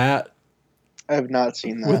seen that? I have not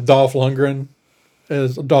seen that. With Dolph Lundgren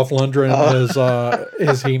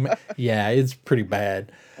as He-Man. Yeah, it's pretty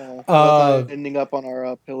bad. Ending up on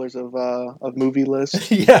our pillars of movie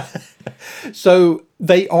list. Yeah. So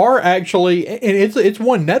they are actually, and it's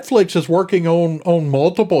one Netflix is working on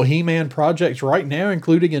multiple He-Man projects right now,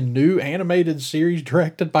 including a new animated series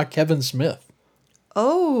directed by Kevin Smith.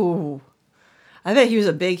 Oh, I bet he was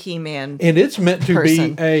a big He-Man. And it's meant to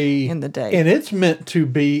be in the day. And it's meant to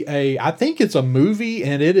be I think it's a movie,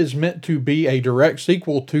 and it is meant to be a direct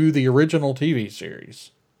sequel to the original TV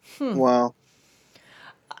series. Wow.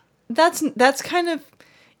 That's kind of,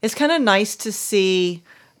 it's kind of nice to see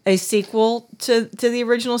a sequel to the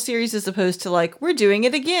original series as opposed to like, we're doing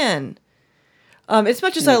it again. As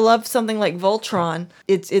much as I love something like Voltron,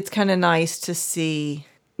 it's kind of nice to see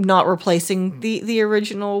not replacing the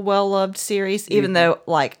original well-loved series, even though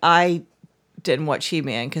like I didn't watch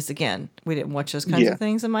He-Man because again, we didn't watch those kinds of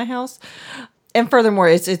things in my house. And furthermore,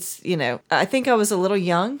 it's I think I was a little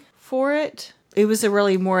young for it. It was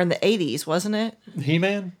really more in the 80s, wasn't it?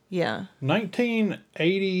 He-Man? Yeah.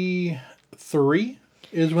 1983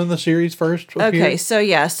 is when the series first appeared. Okay,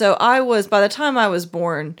 so I was, by the time I was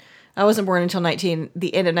born, I wasn't born until the end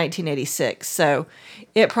of 1986, so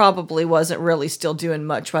it probably wasn't really still doing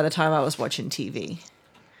much by the time I was watching TV.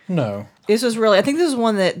 No. This was really, I think this was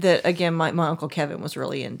one that again, my Uncle Kevin was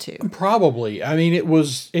really into. Probably. I mean, it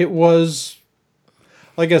was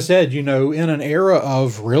like I said, in an era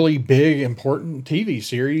of really big, important TV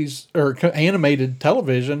series or animated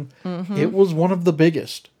television, it was one of the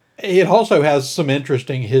biggest. It also has some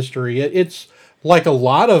interesting history. It's like a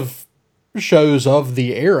lot of shows of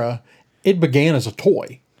the era, it began as a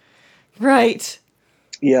toy. Right.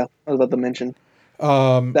 Yeah, I was about to mention.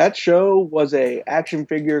 That show was a action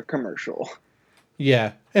figure commercial.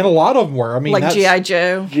 Yeah, and a lot of them were. I mean, like G.I.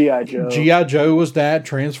 Joe. G.I. Joe. G.I. Joe was that.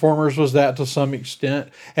 Transformers was that to some extent.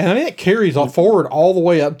 And I mean, it carries forward all the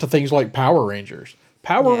way up to things like Power Rangers.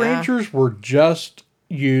 Power Yeah. Rangers were just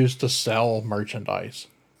used to sell merchandise.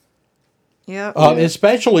 Yep.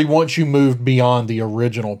 Especially once you moved beyond the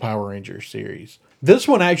original Power Rangers series. This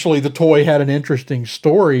one, actually, the toy had an interesting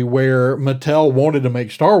story where Mattel wanted to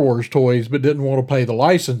make Star Wars toys but didn't want to pay the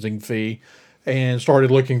licensing fee and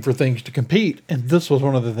started looking for things to compete. And this was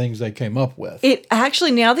one of the things they came up with. It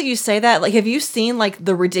actually, now that you say that, like, have you seen like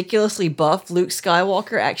the ridiculously buff Luke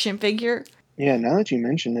Skywalker action figure? Yeah, now that you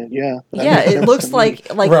mention it, yeah. That Yeah, makes it sense looks to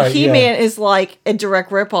me. like Right, He-Man is like a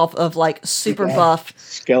direct ripoff of like super Yeah. buff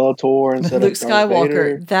Skeletor instead Luke of Darth Skywalker.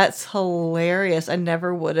 Vader. That's hilarious. I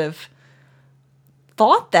never would have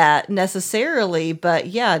thought that necessarily, but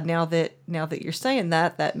yeah, now that you're saying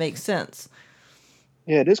that, that makes sense.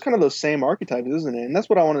 Yeah, it is kind of those same archetypes, isn't it? And that's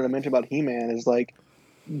what I wanted to mention about He-Man is like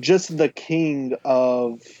just the king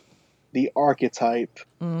of the archetype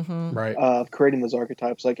Right. of creating those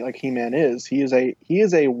archetypes, like He-Man is. He is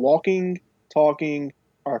a walking, talking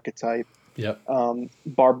archetype. Yep.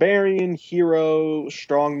 Barbarian, hero,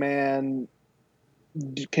 strongman,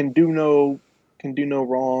 can do no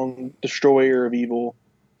wrong, destroyer of evil,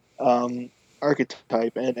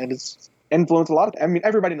 archetype, and it's influenced a lot of. I mean,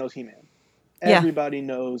 everybody knows He-Man. Yeah. Everybody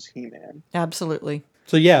knows He-Man. Absolutely.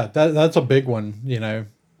 So yeah, that's a big one. You know,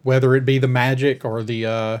 whether it be the magic or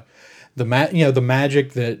the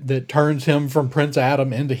magic that turns him from Prince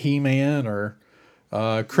Adam into He-Man, or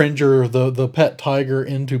Cringer the pet tiger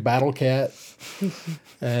into Battle Cat,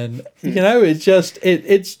 and it's just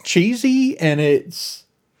it's cheesy and it's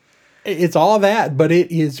all that, but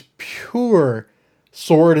it is pure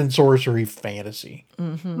sword and sorcery fantasy,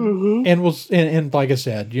 and like I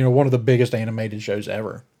said, one of the biggest animated shows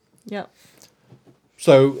ever. Yep.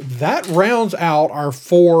 So that rounds out our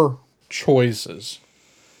 4 choices.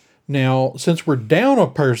 Now, since we're down a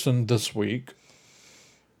person this week,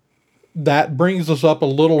 that brings us up a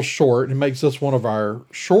little short and makes this one of our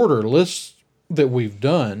shorter lists that we've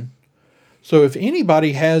done. So if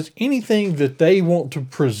anybody has anything that they want to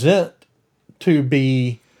present to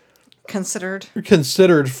be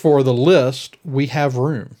considered for the list, we have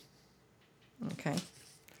room. Okay.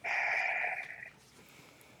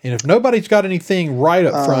 And if nobody's got anything right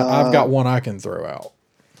up front, I've got one I can throw out.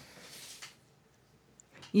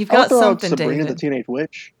 You've got throw out something, Sabrina David. the Teenage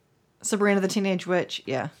Witch. Sabrina the Teenage Witch,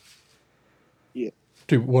 yeah. Yeah.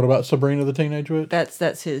 Dude, what about Sabrina the Teenage Witch?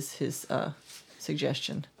 That's his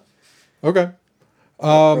suggestion. Okay.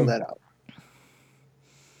 Throw that out.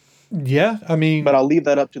 Yeah, I mean, But I'll leave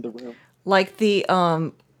that up to the room. Like the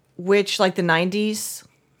witch, like the 90s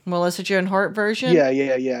Melissa Joan Hart version.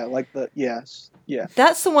 Yeah. Like the yes. Yeah.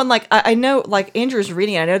 That's the one, like, I know, like, Andrew's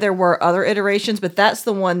reading, I know there were other iterations, but that's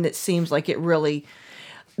the one that seems like it really...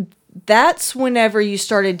 That's whenever you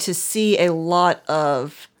started to see a lot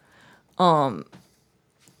of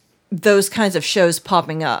those kinds of shows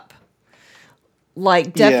popping up.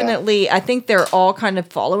 Like, definitely, I think they're all kind of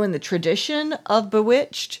following the tradition of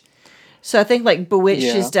Bewitched. So I think, like, Bewitched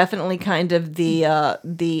is definitely kind of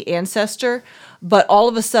the ancestor. But all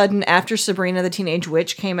of a sudden, after Sabrina the Teenage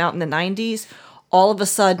Witch came out in the 90s, all of a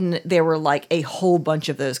sudden, there were, like, a whole bunch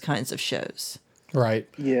of those kinds of shows. right.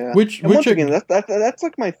 Yeah. Which once again, that's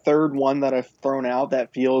like my third one that I've thrown out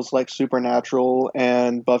that feels like Supernatural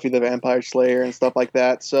and Buffy the Vampire Slayer and stuff like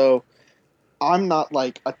that. So I'm not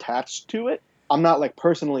like attached to it. I'm not like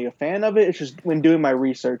personally a fan of it. It's just when doing my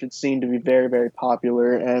research, it seemed to be very, very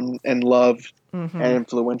popular and loved and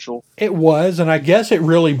influential. It was, and I guess it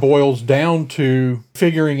really boils down to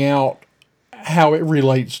figuring out how it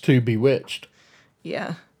relates to Bewitched.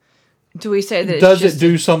 Yeah. Do we say that Does it's it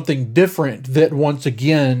do something different that once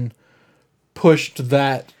again pushed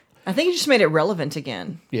that? I think it just made it relevant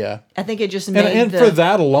again. Yeah. I think it just made And for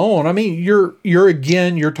that alone, I mean,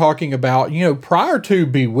 you're talking about, prior to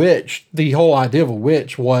Bewitched, the whole idea of a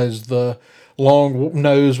witch was the long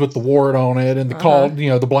nose with the wart on it and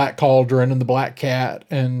the the black cauldron and the black cat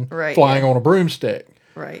and flying on a broomstick.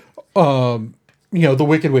 Right. The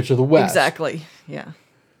Wicked Witch of the West. Exactly. Yeah.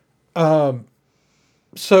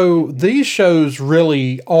 So these shows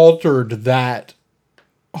really altered that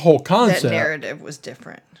whole concept. That narrative was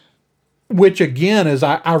different. Which again is,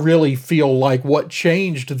 I really feel like what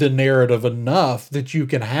changed the narrative enough that you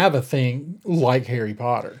can have a thing like Harry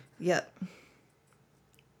Potter. Yep.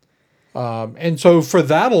 And so for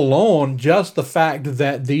that alone, just the fact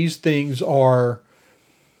that these things are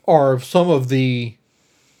some of the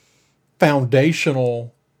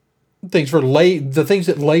foundational things the things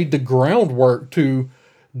that laid the groundwork to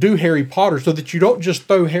do Harry Potter, so that you don't just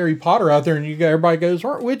throw Harry Potter out there and everybody goes,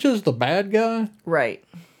 aren't witches the bad guy? Right.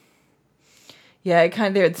 Yeah, it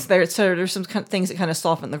kind of there's some kind of things that kind of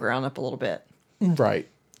soften the ground up a little bit. Right.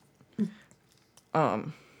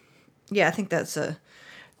 yeah, I think that's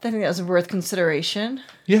worth consideration.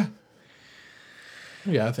 Yeah.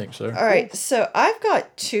 Yeah, I think so. All right, so I've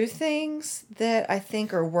got two things that I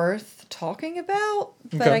think are worth talking about,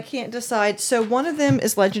 but Okay. I can't decide. So one of them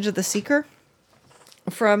is Legend of the Seeker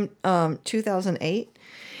from 2008.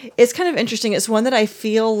 It's kind of interesting. It's one that I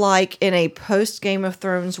feel like in a post Game of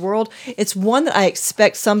Thrones world, it's one that I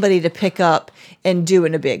expect somebody to pick up and do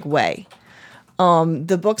in a big way.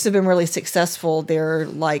 The books have been really successful. They're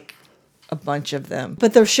like a bunch of them.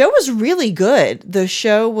 But the show was really good. The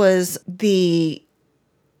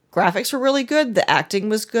graphics were really good. The acting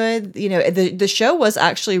was good. You know, the show was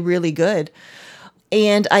actually really good.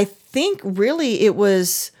 And I think really it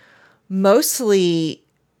was mostly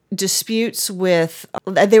disputes with,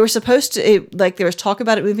 they were supposed to, there was talk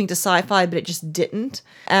about it moving to Sci-Fi, but it just didn't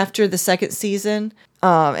after the second season.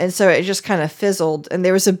 And so it just kind of fizzled. And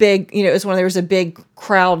there was a big, there was a big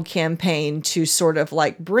crowd campaign to sort of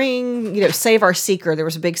like bring, Save Our Seeker. There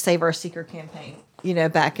was a big Save Our Seeker campaign,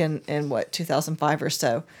 back in 2005 or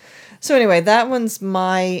so. So anyway, that one's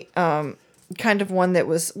my kind of one that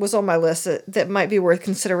was on my list that might be worth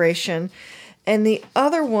consideration. And the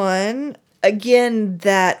other one, again,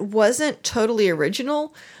 that wasn't totally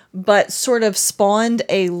original, but sort of spawned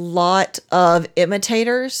a lot of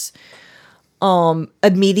imitators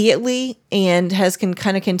immediately and can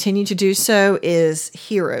kind of continue to do so, is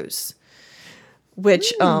Heroes,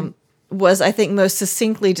 which was, I think, most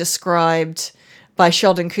succinctly described by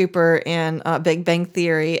Sheldon Cooper in Big Bang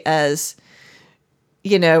Theory as,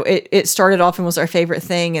 it started off and was our favorite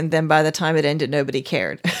thing, and then by the time it ended, nobody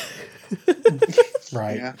cared.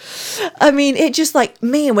 Right. Yeah. I mean, it just like,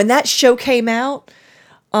 man, when that show came out,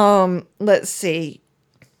 let's see.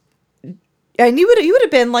 And you would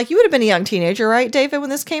have been a young teenager, right, David, when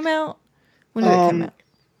this came out? When did it come out?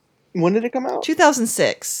 When did it come out?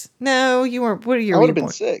 2006. No, you weren't. What year I were would you have been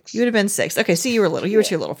born? 6. You would have been 6. Okay, so you were little. You were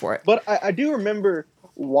too little for it. But I do remember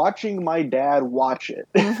watching my dad watch it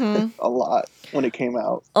a lot when it came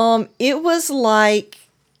out. It was like,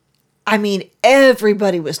 I mean,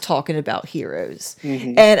 everybody was talking about Heroes.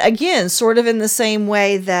 Mm-hmm. And again, sort of in the same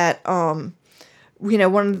way that, one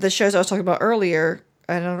of the shows I was talking about earlier,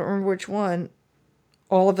 I don't remember which one,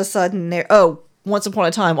 all of a sudden Once Upon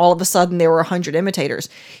a Time, all of a sudden there were 100 imitators.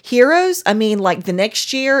 Heroes, I mean, like the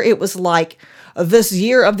next year, it was like this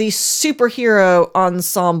year of the superhero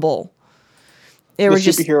ensemble. The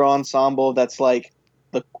superhero ensemble that's like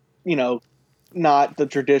not the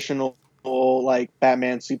traditional like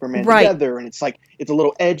Batman, Superman together, and it's like it's a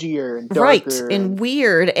little edgier and darker. Right, and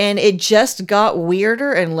weird, and it just got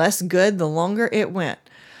weirder and less good the longer it went.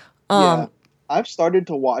 Yeah, I've started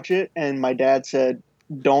to watch it, and my dad said,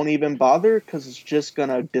 don't even bother because it's just going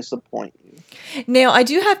to disappoint you. Now, I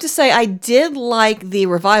do have to say, I did like the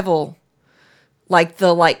revival, like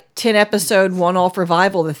the 10 episode one-off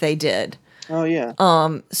revival that they did. Oh, yeah.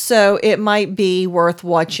 So it might be worth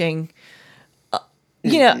watching.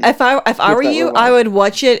 If I were you, I would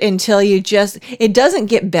watch it until it doesn't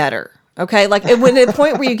get better. Okay, like when the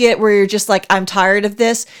point where you're just like, I'm tired of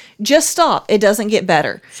this, just stop. It doesn't get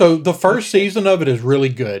better. So the first season of it is really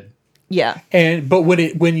good. Yeah. But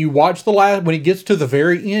when you watch when it gets to the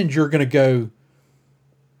very end, you're gonna go,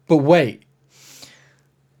 but wait,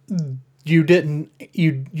 you didn't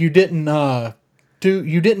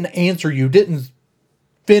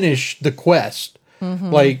finish the quest.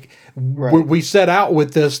 Mm-hmm. Like we set out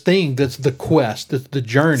with this thing that's the quest, that's the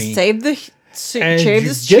journey. Save the and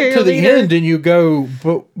you get to the end and you go,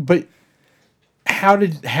 but how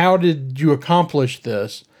did you accomplish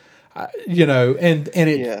this? And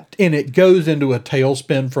it goes into a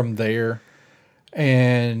tailspin from there,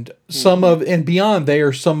 and and beyond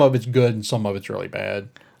there, some of it's good and some of it's really bad.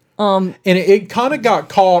 And it kind of got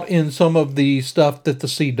caught in some of the stuff that the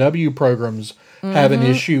CW programs have an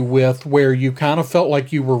issue with, where you kind of felt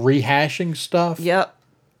like you were rehashing stuff. Yep.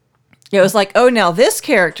 It was like, oh, now this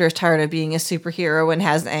character is tired of being a superhero and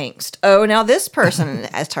has angst. Oh, now this person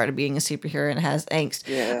is tired of being a superhero and has angst.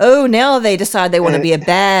 Yeah. Oh, now they decide they want to be a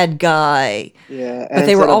bad guy. Yeah, but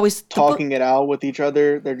they were always talking it out with each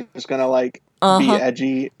other. They're just gonna be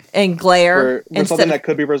edgy and glare for something that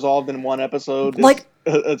could be resolved in one episode.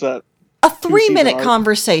 It's a 3-minute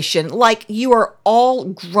conversation. Like, you are all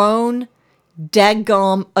grown,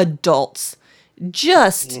 daggum adults.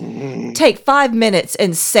 Just take 5 minutes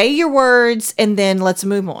and say your words, and then let's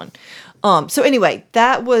move on. So anyway,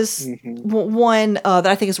 that was one that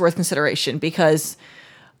I think is worth consideration because,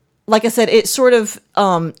 like I said, it sort of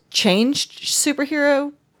changed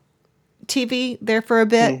superhero TV there for a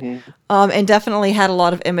bit, and definitely had a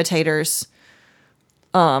lot of imitators.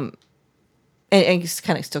 and it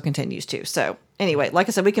kind of still continues to. So anyway, like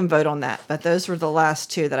I said, we can vote on that. But those were the last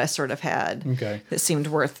two that I sort of had that seemed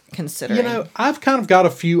worth considering. You know, I've kind of got a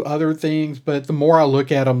few other things, but the more I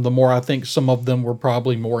look at them, the more I think some of them were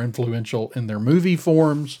probably more influential in their movie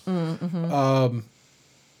forms.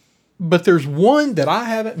 But there's one that I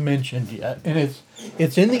haven't mentioned yet, and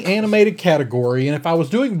it's in the animated category. And if I was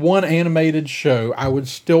doing one animated show, I would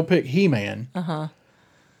still pick He-Man.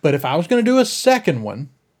 But if I was going to do a second one,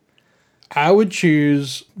 I would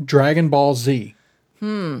choose Dragon Ball Z.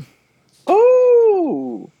 Ooh.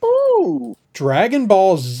 Dragon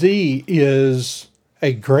Ball Z is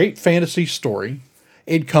a great fantasy story.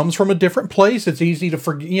 It comes from a different place. It's easy to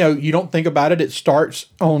forget. You know, you don't think about it. It starts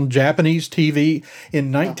on Japanese TV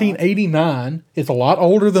in 1989. It's a lot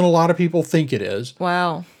older than a lot of people think it is.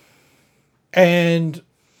 Wow. And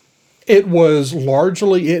it was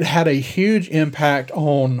largely, it had a huge impact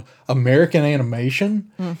on American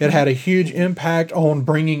animation. It had a huge impact on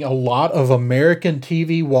bringing a lot of American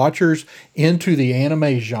TV watchers into the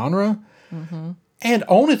anime genre. And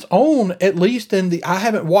on its own, at least I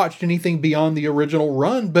haven't watched anything beyond the original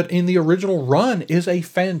run, but in the original run is a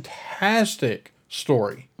fantastic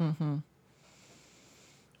story.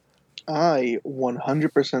 I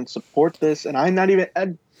 100% support this, and I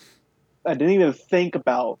didn't even think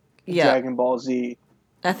about Dragon Ball Z.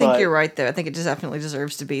 I think you're right there. I think it just definitely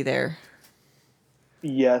deserves to be there.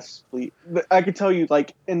 Yes, please. But I could tell you,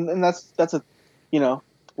 like, and that's a, you know,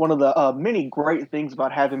 one of the many great things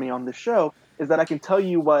about having me on the show is that I can tell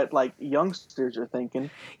you what, like, youngsters are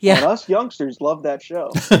thinking. Yeah. And us youngsters love that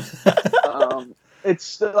show.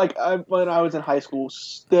 It's like when I was in high school,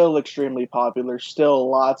 still extremely popular.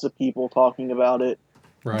 Still lots of people talking about it.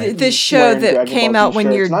 Right. This show that Dragon came Ball out Z when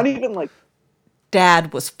shirts. your Not even like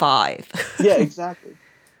dad was 5. yeah,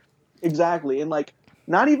 exactly, and like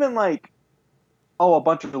not even like a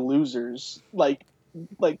bunch of losers, like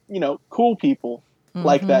you know, cool people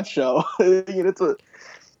like that show. You know, it's a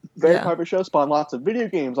very popular show. Spawned lots of video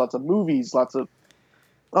games, lots of movies, lots of.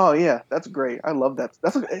 Oh yeah, that's great. I love that.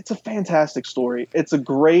 It's a fantastic story. It's a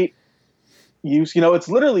great use. You know, it's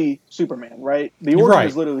literally Superman, right? The origin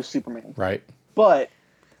is literally Superman, right? But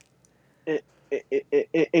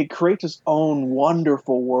it creates its own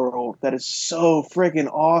wonderful world that is so friggin'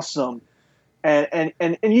 awesome. And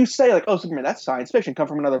you say like, oh, Superman, that's science fiction, come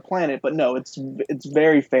from another planet, but no, it's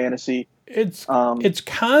very fantasy. It's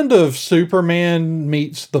kind of Superman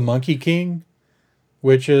meets the Monkey King,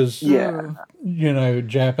 which is you know,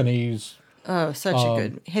 Japanese. Oh, such a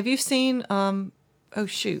good. Have you seen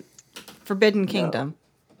Forbidden Kingdom?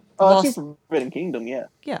 No. Oh, I've seen Forbidden Kingdom, yeah.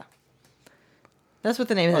 Yeah. That's what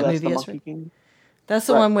the name of that movie is. Right? King? That's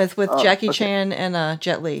the one with Jackie Chan and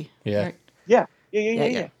Jet Li. Yeah. Right? Yeah.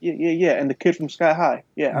 And the kid from Sky High.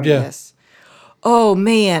 Yeah. Yes. Oh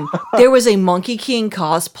man, there was a Monkey King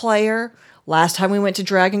cosplayer last time we went to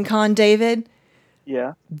Dragon Con, David.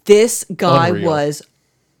 Yeah. This guy Unreal. was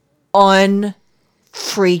unfreaking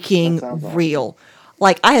real.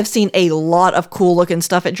 Like, I have seen a lot of cool looking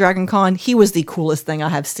stuff at Dragon Con. He was the coolest thing I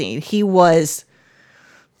have seen. He was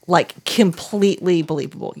like completely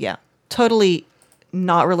believable. Yeah. Totally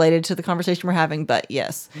not related to the conversation we're having, but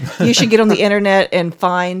yes. You should get on the internet and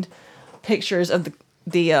find pictures of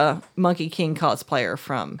the Monkey King cosplayer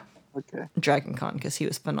from Dragon Con, because he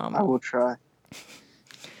was phenomenal. I will try.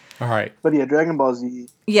 All right. But yeah, Dragon Ball Z.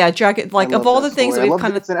 Yeah, Dragon, like, of all the things that we've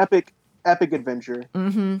kind of... It's an epic adventure.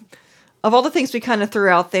 Mm-hmm. Of all the things we kind of threw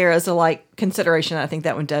out there as a, like, consideration, I think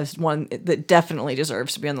that one that definitely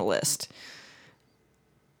deserves to be on the list.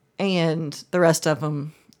 And the rest of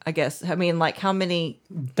them, I guess. I mean, like, how many...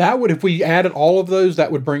 That would, if we added all of those,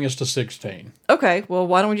 that would bring us to 16. Okay, well,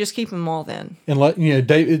 why don't we just keep them all then? And let you know,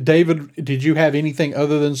 David, did you have anything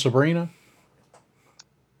other than Sabrina?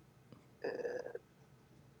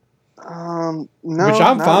 No. Which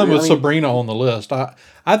I'm fine with really. Sabrina on the list.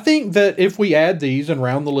 I think that if we add these and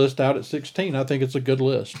round the list out at 16, I think it's a good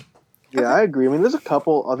list. Yeah, I agree. I mean, there's a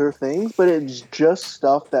couple other things, but it's just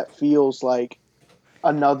stuff that feels like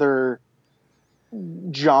another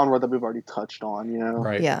genre that we've already touched on, you know?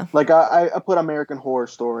 Right. Yeah. Like, I put American Horror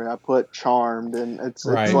Story, I put Charmed, and it's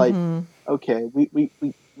like, okay,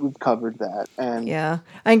 we've covered that. And yeah.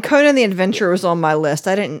 And Conan the Adventurer was on my list.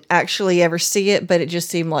 I didn't actually ever see it, but it just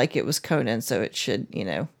seemed like it was Conan, so it should, you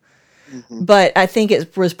know. Mm-hmm. But I think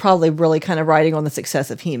it was probably really kind of riding on the success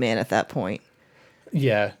of He-Man at that point.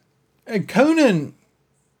 Yeah. And Conan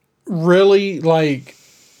really, like,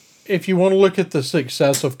 if you want to look at the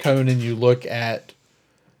success of Conan, you look at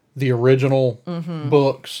the original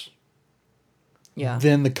books,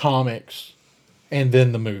 then the comics, and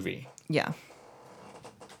then the movie. Yeah.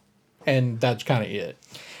 And that's kind of it.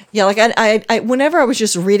 Yeah, like I whenever I was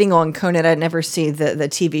just reading on Conan, I'd never see the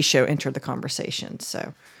TV show enter the conversation.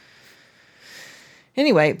 So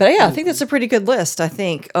anyway, but yeah, I think that's a pretty good list. I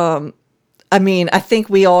think. I mean, I think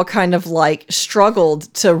we all kind of like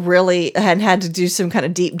struggled to really and had to do some kind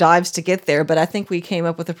of deep dives to get there, but I think we came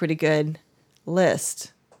up with a pretty good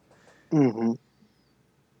list. Mm-hmm.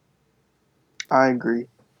 I agree.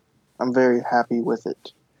 I'm very happy with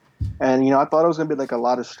it. And, I thought it was going to be like a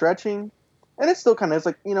lot of stretching. And it still kind of is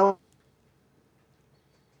like,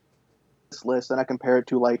 this list, and I compare it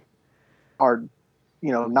to like our,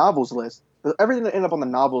 novels list. Everything that ended up on the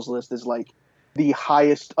novels list is like the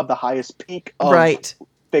highest of the highest peak of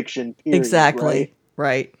fiction. Period, exactly.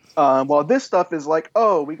 Right. Well, this stuff is like,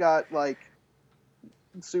 oh, we got like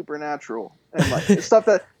supernatural and like stuff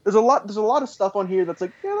that there's a lot of stuff on here that's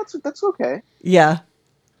like, yeah, that's okay. Yeah.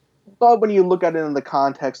 But when you look at it in the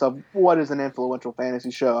context of what is an influential fantasy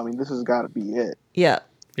show, I mean, this has got to be it. Yeah.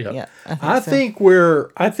 Yeah. Yeah. I think we're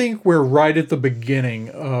right at the beginning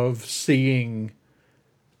of seeing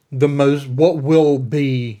what will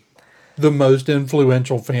be the most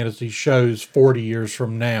influential fantasy shows 40 years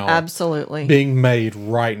from now. Absolutely. Being made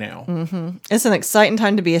right now. Mm-hmm. It's an exciting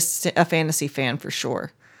time to be a fantasy fan for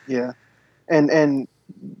sure. Yeah. And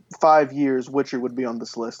 5 years, Witcher would be on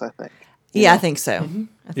this list, I think. Yeah, I think so. Mm-hmm.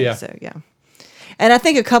 I think so, yeah. And I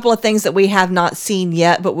think a couple of things that we have not seen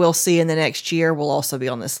yet, but we'll see in the next year, will also be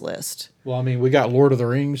on this list. Well, I mean, we got Lord of the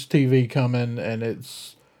Rings TV coming, and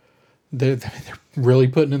they're really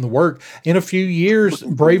putting in the work. In a few years,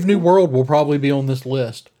 Brave New World will probably be on this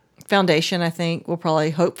list. Foundation, I think, will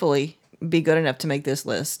probably, hopefully, be good enough to make this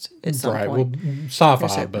list at some point. Well,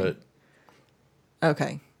 sci-fi, but...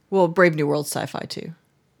 Okay. Well, Brave New World sci-fi, too.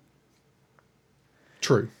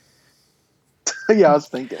 True. Yeah, I was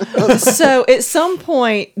thinking. So at some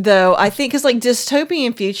point, though, I think because like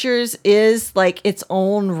dystopian futures is like its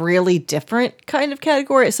own really different kind of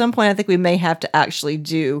category. At some point, I think we may have to actually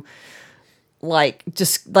do like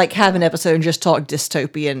just like have an episode and just talk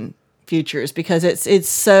dystopian futures, because it's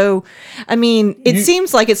so. I mean, it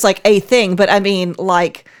seems like it's like a thing, but I mean,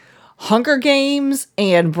 like Hunger Games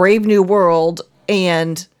and Brave New World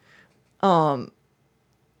and what's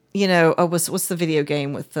the video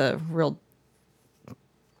game with the real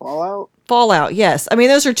Fallout, yes. I mean,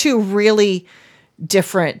 those are two really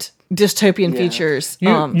different dystopian futures.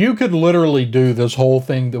 You could literally do this whole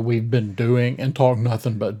thing that we've been doing and talk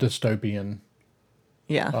nothing but dystopian.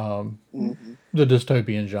 Yeah. The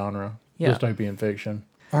dystopian genre. Yeah. Dystopian fiction.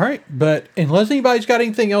 All right. But unless anybody's got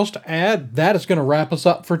anything else to add, that is going to wrap us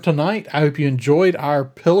up for tonight. I hope you enjoyed our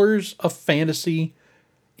Pillars of Fantasy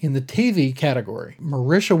in the TV category.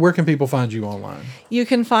 Marisha, where can people find you online? You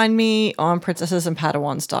can find me on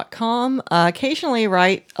princessesandpadawans.com. Occasionally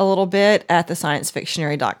write a little bit at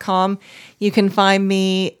thesciencefictionary.com. You can find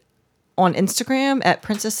me on Instagram at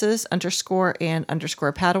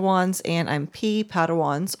princesses_and_padawans, and I'm P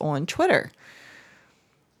Padawans on Twitter.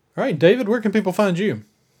 All right, David, where can people find you?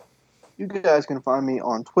 You guys can find me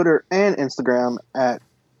on Twitter and Instagram at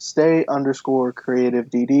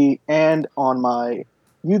stay_creativedd, and on my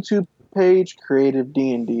YouTube page, Creative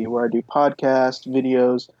D&D, where I do podcasts,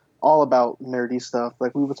 videos, all about nerdy stuff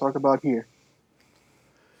like we would talk about here.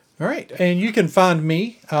 All right. And you can find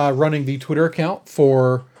me running the Twitter account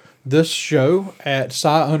for this show at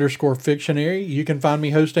Sci_Fictionary. You can find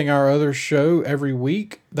me hosting our other show every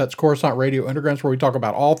week. That's Coruscant Radio Underground, where we talk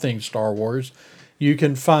about all things Star Wars. You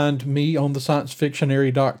can find me on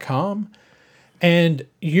thesciencefictionary.com. And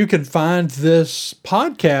you can find this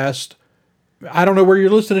podcast, I don't know where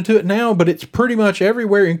you're listening to it now, but it's pretty much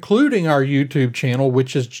everywhere, including our YouTube channel,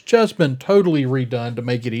 which has just been totally redone to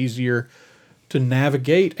make it easier to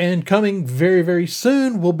navigate. And coming very, very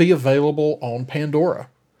soon will be available on Pandora.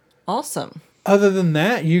 Awesome. Other than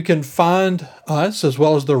that, you can find us as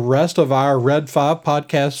well as the rest of our Red 5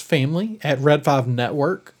 podcast family at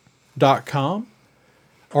red5network.com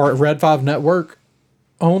or at Red 5 Network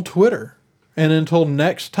on Twitter. And until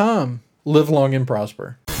next time, live long and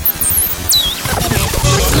prosper.